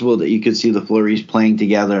it possible that you could see the Fleuries playing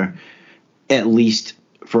together at least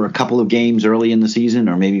for a couple of games early in the season,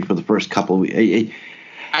 or maybe for the first couple of weeks?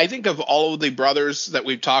 I think of all of the brothers that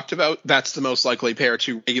we've talked about, that's the most likely pair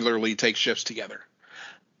to regularly take shifts together.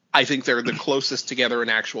 I think they're the closest together in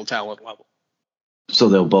actual talent level. So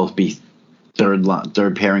they'll both be third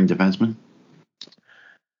pairing defensemen?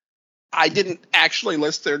 I didn't actually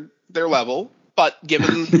list their level, but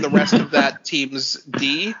given the rest of that team's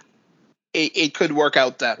D, it could work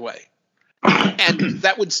out that way. And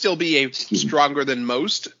that would still be a stronger than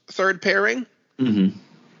most third pairing. Mm-hmm.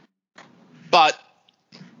 But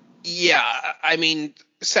yeah, I mean,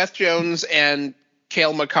 Seth Jones and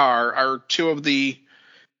Cale Makar are two of the,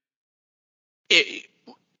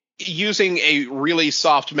 using a really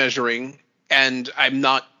soft measuring, and I'm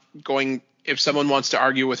not going, if someone wants to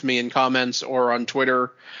argue with me in comments or on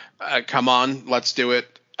Twitter, come on, let's do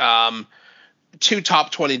it. Two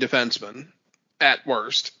top 20 defensemen at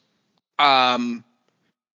worst.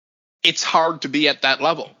 It's hard to be at that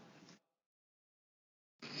level.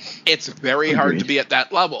 It's very hard to be at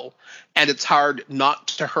that level, and it's hard not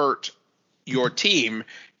to hurt your team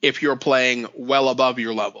if you're playing well above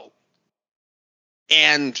your level.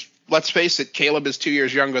 And let's face it, Caleb is 2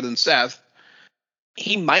 years younger than Seth.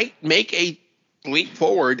 He might make a leap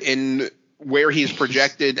forward in where he's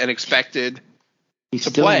projected and expected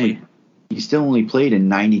to play. He still only played in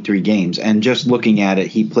 93 games, and just looking at it,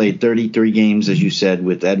 he played 33 games, as you said,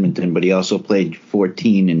 with Edmonton, but he also played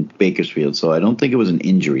 14 in Bakersfield, so I don't think it was an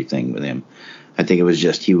injury thing with him. I think it was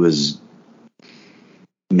just he was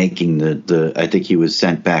making I think he was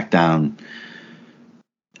sent back down.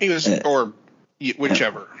 He was, or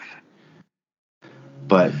whichever.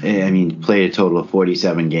 But, I mean, he played a total of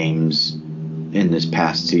 47 games in this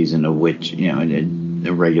past season, of which,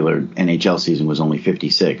 a regular NHL season was only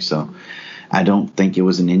 56, so I don't think it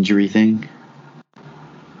was an injury thing.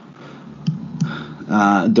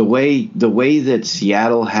 The way that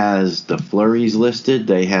Seattle has the Fleuries listed,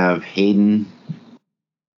 they have Hayden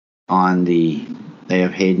on the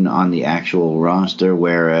actual roster,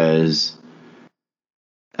 whereas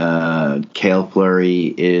Cale Fleury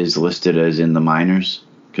is listed as in the minors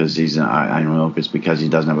because I don't know if it's because he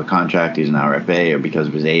doesn't have a contract, he's an RFA, or because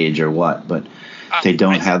of his age or what, but they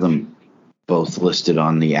don't have them both listed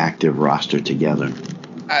on the active roster together.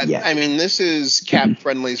 I mean, this is Cap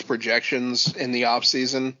Friendly's projections in the off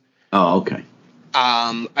season. Oh, okay.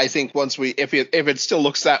 I think once if it still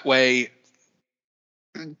looks that way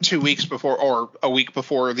 2 weeks before or a week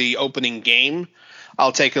before the opening game,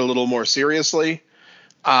 I'll take it a little more seriously.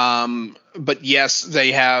 But yes,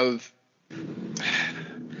 they have.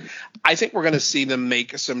 I think we're going to see them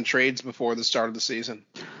make some trades before the start of the season.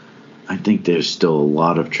 I think there's still a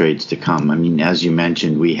lot of trades to come. I mean, as you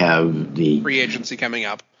mentioned, we have the free agency coming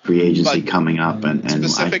up. and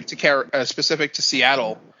Specific to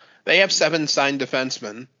Seattle, they have 7 signed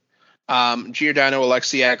defensemen: Giordano,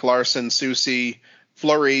 Alexiak, Larson, Soucy,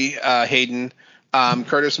 Fleury, Hayden,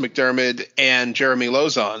 Curtis McDermott, and Jeremy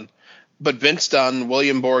Lauzon. But Vince Dunn,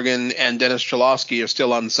 William Borgen, and Dennis Cholowski are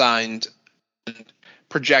still unsigned,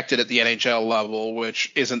 projected at the NHL level,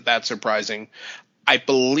 which isn't that surprising. I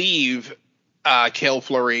believe Cale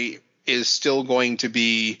Fleury is still going to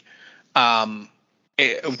be a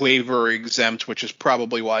waiver exempt, which is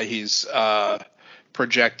probably why he's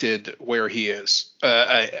projected where he is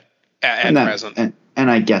at present.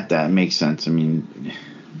 And I get that. It makes sense. I mean,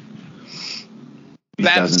 he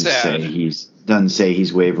doesn't say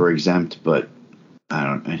he's waiver exempt, but I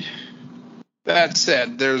don't know. That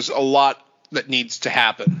said, there's a lot that needs to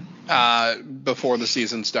happen before the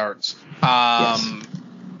season starts. Yes.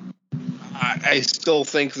 I still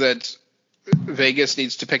think that Vegas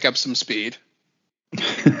needs to pick up some speed.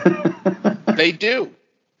 They do.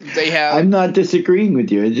 They have. I'm not disagreeing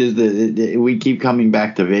with you. It's just that we keep coming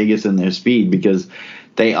back to Vegas and their speed because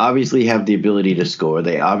they obviously have the ability to score.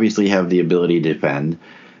 They obviously have the ability to defend.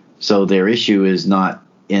 So their issue is not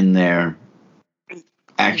in their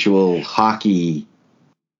actual hockey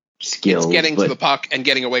skills. It's getting to the puck and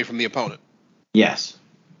getting away from the opponent. Yes.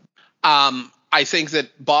 I think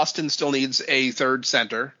that Boston still needs a third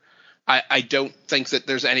center. I don't think that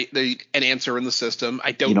there's an answer in the system.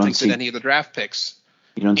 I don't think that any of the draft picks.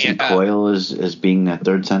 You don't see Coyle as being that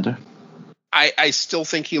third center? I still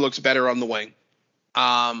think he looks better on the wing.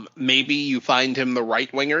 Maybe you find him the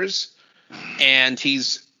right wingers, and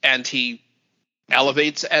he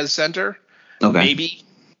elevates as center. Okay.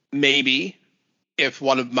 Maybe if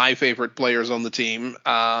one of my favorite players on the team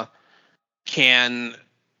can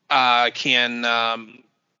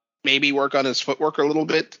maybe work on his footwork a little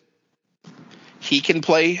bit, he can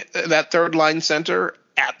play that third line center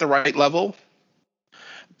at the right level.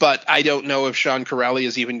 But I don't know if Sean Corelli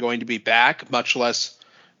is even going to be back, much less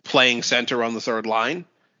playing center on the third line.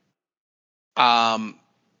 And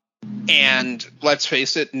let's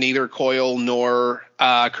face it, neither Coyle nor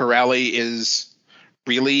Corelli is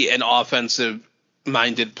really an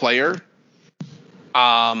offensive-minded player.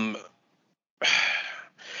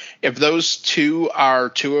 If those two are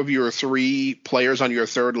 2 of your 3 players on your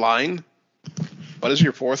third line, what does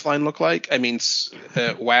your fourth line look like? I mean,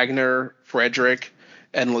 Wagner, Frederick,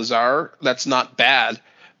 and Lazar, that's not bad,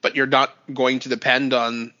 but you're not going to depend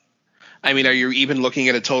on. I mean, are you even looking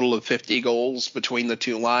at a total of 50 goals between the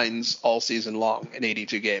 2 lines all season long in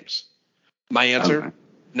 82 games? My answer,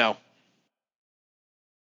 no.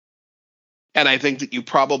 And I think that you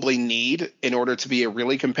probably need, in order to be a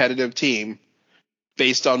really competitive team,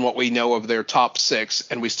 based on what we know of their top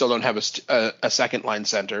 6, and we still don't have a second line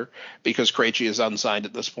center because Krejci is unsigned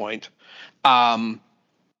at this point.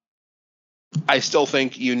 I still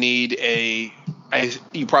think you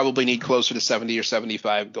probably need closer to 70 or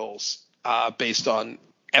 75 goals based on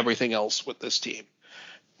everything else with this team.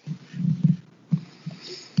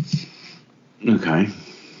 Okay.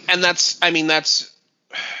 And that's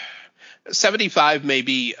 75 may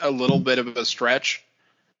be a little bit of a stretch,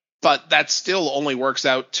 but that still works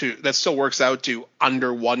out to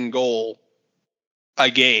under 1 goal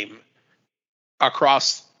a game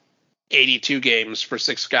across 82 games for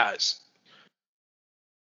 6 guys.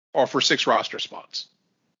 Or for 6 roster spots.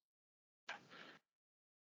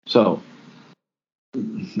 So,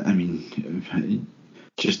 I mean,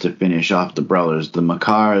 just to finish off the brothers, the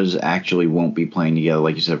Makars actually won't be playing together,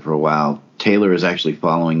 like you said, for a while. Taylor is actually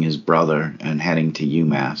following his brother and heading to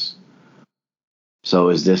UMass. So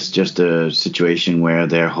is this just a situation where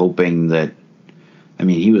they're hoping that, I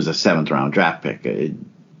mean, he was a 7th-round draft pick.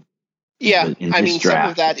 Yeah, I mean, some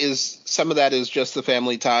of that is just the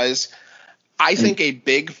family ties. I think a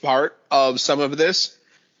big part of some of this,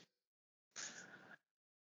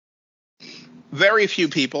 very few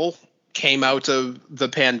people came out of the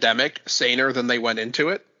pandemic saner than they went into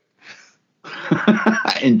it.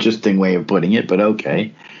 Interesting way of putting it, but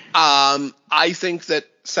okay. I think that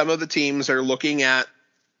some of the teams are looking at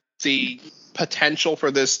the potential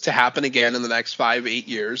for this to happen again in the next 5-8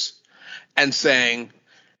 years and saying,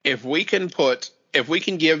 if we can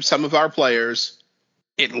give some of our players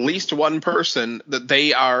at least one person that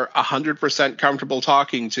they are 100% comfortable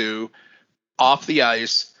talking to off the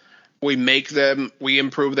ice, we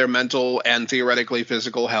improve their mental and theoretically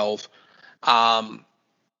physical health. And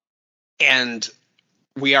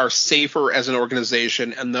we are safer as an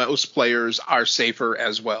organization, and those players are safer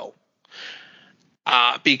as well.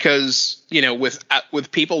 Because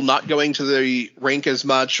with people not going to the rink as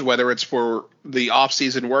much, whether it's for the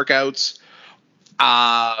off-season workouts,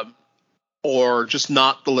 or just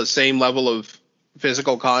not the same level of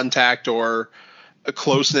physical contact or a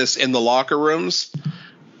closeness in the locker rooms,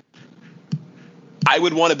 I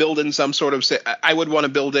would want to build in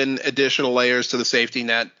additional layers to the safety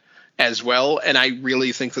net as well, and I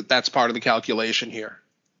really think that that's part of the calculation here.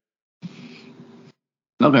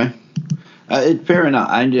 Okay. Fair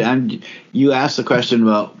enough. You asked the question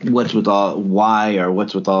about what's with all why, or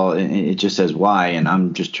what's with all. It just says why, and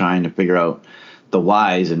I'm just trying to figure out the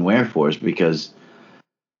whys and wherefores, because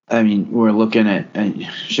I mean we're looking at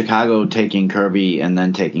Chicago taking Kirby and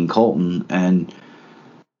then taking Colton, and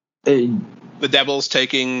the Devils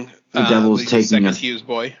taking second Hughes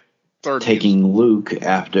boy, third taking Hughes. Luke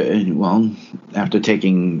after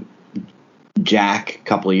taking Jack a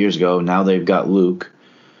couple of years ago. Now they've got Luke.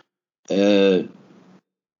 Who's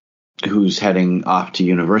heading off to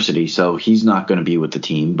university, so he's not going to be with the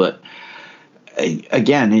team. But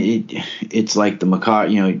again, it's like the Makar.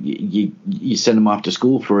 You send them off to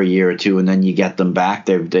school for a year or two, and then you get them back.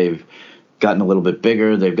 They've gotten a little bit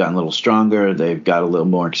bigger. They've gotten a little stronger. They've got a little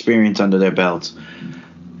more experience under their belts.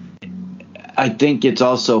 I think it's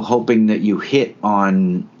also hoping that you hit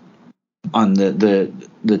on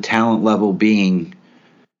the talent level being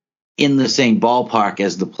in the same ballpark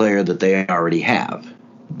as the player that they already have.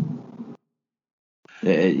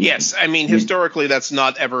 Yes, I mean, historically that's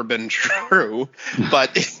not ever been true, but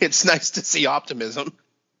it's nice to see optimism.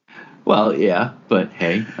 Well, yeah, but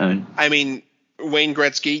hey. I mean, Wayne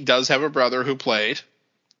Gretzky does have a brother who played,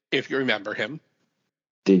 if you remember him.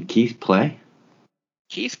 Did Keith play?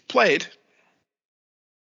 Keith played.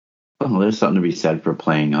 Well, there's something to be said for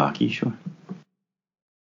playing hockey, sure.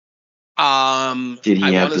 Did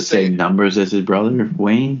he have the same numbers as his brother,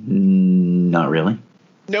 Wayne? Not really.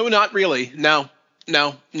 No, not really. No,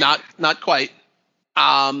 not quite.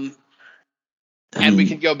 And we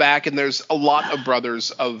can go back, and there's a lot of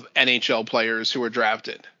brothers of NHL players who were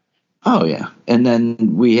drafted. Oh yeah, and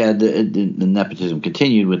then we had the nepotism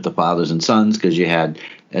continued with the fathers and sons, because you had,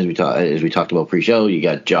 as we talked about pre-show, you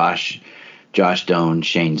got Josh Doan,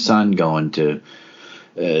 Shane's son, going to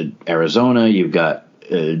Arizona. You've got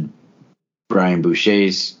Brian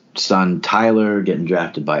Boucher's son, Tyler, getting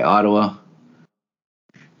drafted by Ottawa.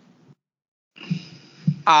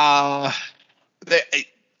 I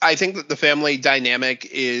think that the family dynamic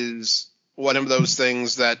is one of those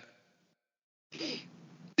things that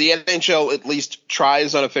the NHL at least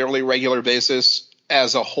tries on a fairly regular basis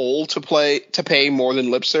as a whole to pay more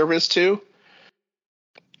than lip service to.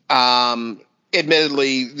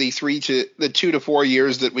 Admittedly, the 2 to 4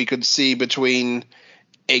 years that we could see between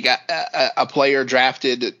a player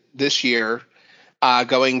drafted this year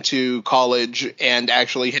going to college and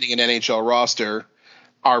actually hitting an NHL roster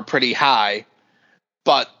are pretty high.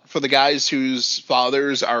 But for the guys whose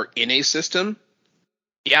fathers are in a system,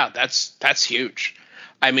 yeah, that's huge.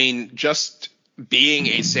 I mean, just being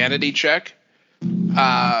a sanity check,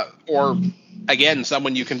 or again,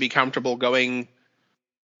 someone you can be comfortable going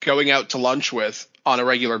out to lunch with on a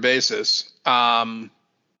regular basis,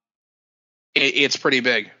 it's pretty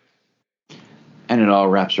big. And it all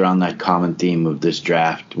wraps around that common theme of this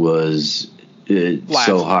draft was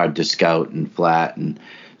so hard to scout and flat, and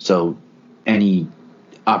so any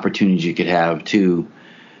opportunities you could have to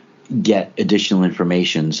get additional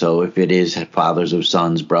information. So if it is fathers of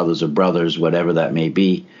sons, brothers of brothers, whatever that may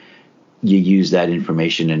be, you use that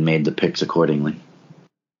information and made the picks accordingly.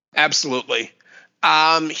 Absolutely.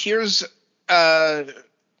 Here's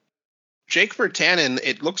Jake Virtanen.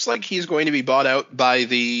 It looks like he's going to be bought out by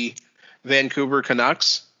the Vancouver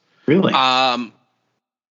Canucks. Really?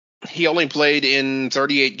 He only played in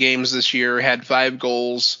 38 games this year, had 5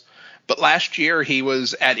 goals, but last year he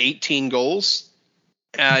was at 18 goals.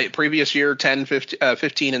 Previous year,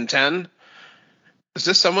 15 and 10. Is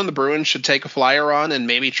this someone the Bruins should take a flyer on and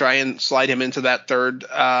maybe try and slide him into that third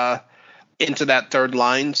line,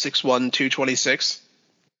 6'1", 226?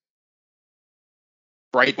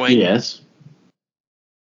 Right wing. Yes.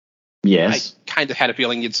 I kind of had a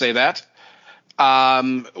feeling you'd say that.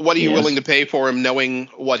 What are you willing to pay for him, knowing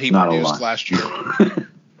what he produced last year?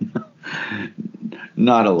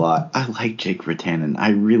 Not a lot. I like Jake Virtanen. I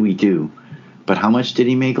really do. But how much did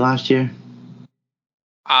he make last year?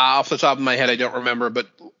 Off the top of my head, I don't remember. But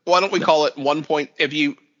why don't we call it 1 point? If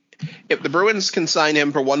the Bruins can sign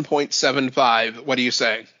him for 1.75, what do you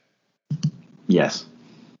say? Yes.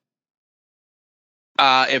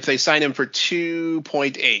 If they sign him for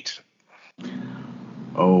 2.8.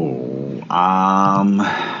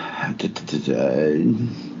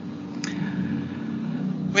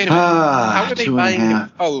 Wait a minute. How are they buying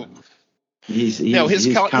him? Oh, no, his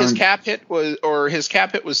cap hit was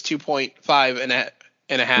 2.5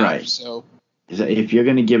 and a half. Right. So if you're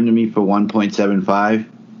going to give him to me for 1.75,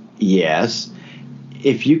 yes.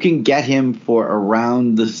 If you can get him for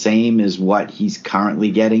around the same as what he's currently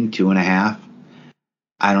getting, 2.5,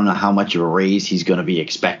 I don't know how much of a raise he's going to be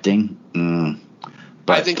expecting.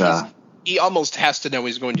 But I think he almost has to know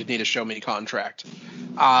he's going to need a show me contract.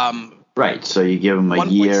 Right. So you give him a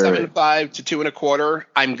year. 1.75 to 2.25.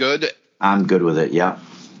 I'm good. I'm good with it. Yeah.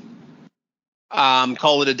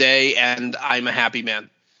 Call it a day, and I'm a happy man.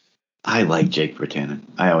 I like Jake Virtanen.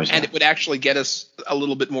 It would actually get us a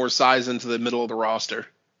little bit more size into the middle of the roster.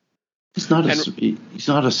 He's not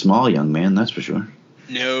a small young man, that's for sure.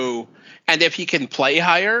 No. And if he can play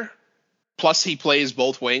higher, plus he plays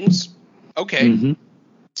both wings, okay. Mm-hmm.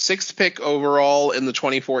 6th pick overall in the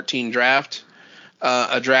 2014 draft.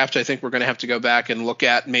 A draft I think we're going to have to go back and look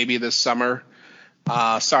at maybe this summer.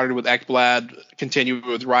 Started with Ekblad, continued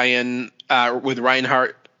with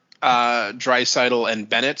Reinhart, Draisaitl, and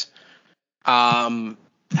Bennett.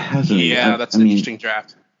 That's an interesting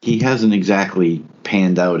draft. He hasn't exactly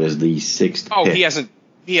panned out as the 6th pick.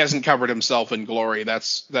 He hasn't covered himself in glory.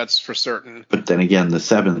 That's for certain. But then again, the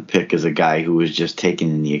 7th pick is a guy who was just taken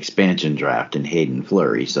in the expansion draft in Hayden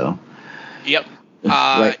Fleury. So, yep.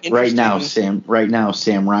 Right now, Sam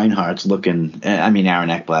Reinhart's looking. Aaron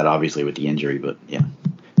Ekblad obviously with the injury, but yeah,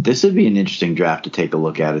 this would be an interesting draft to take a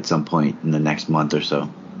look at some point in the next month or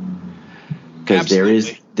so. Because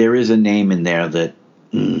there is a name in there that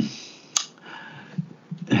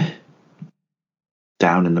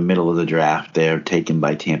down in the middle of the draft, they're taken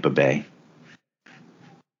by Tampa Bay.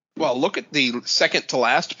 Well, look at the second to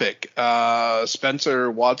last pick,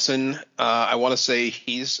 Spencer Watson. I want to say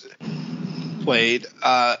he's played.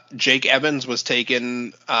 Jake Evans was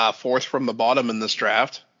taken 4th from the bottom in this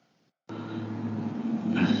draft.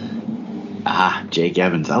 Jake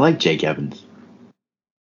Evans. I like Jake Evans.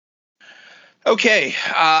 Okay,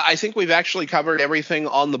 I think we've actually covered everything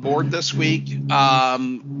on the board this week.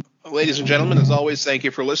 Ladies and gentlemen, as always, thank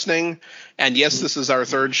you for listening. And yes, this is our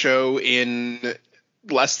 3rd show in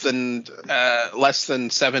less than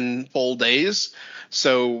 7 full days.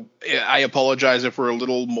 So I apologize if we're a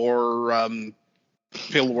little more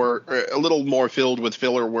filled with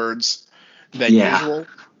filler words than usual.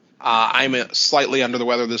 I'm slightly under the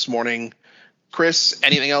weather this morning. Chris,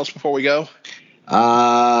 anything else before we go?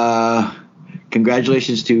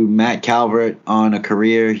 Congratulations to Matt Calvert on a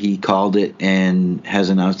career. He called it and has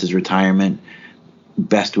announced his retirement.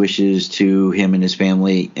 Best wishes to him and his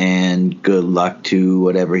family, and good luck to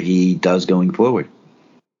whatever he does going forward.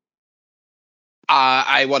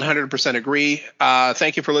 I 100% agree.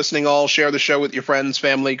 Thank you for listening all. Share the show with your friends,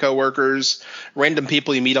 family, coworkers, random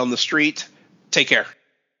people you meet on the street. Take care.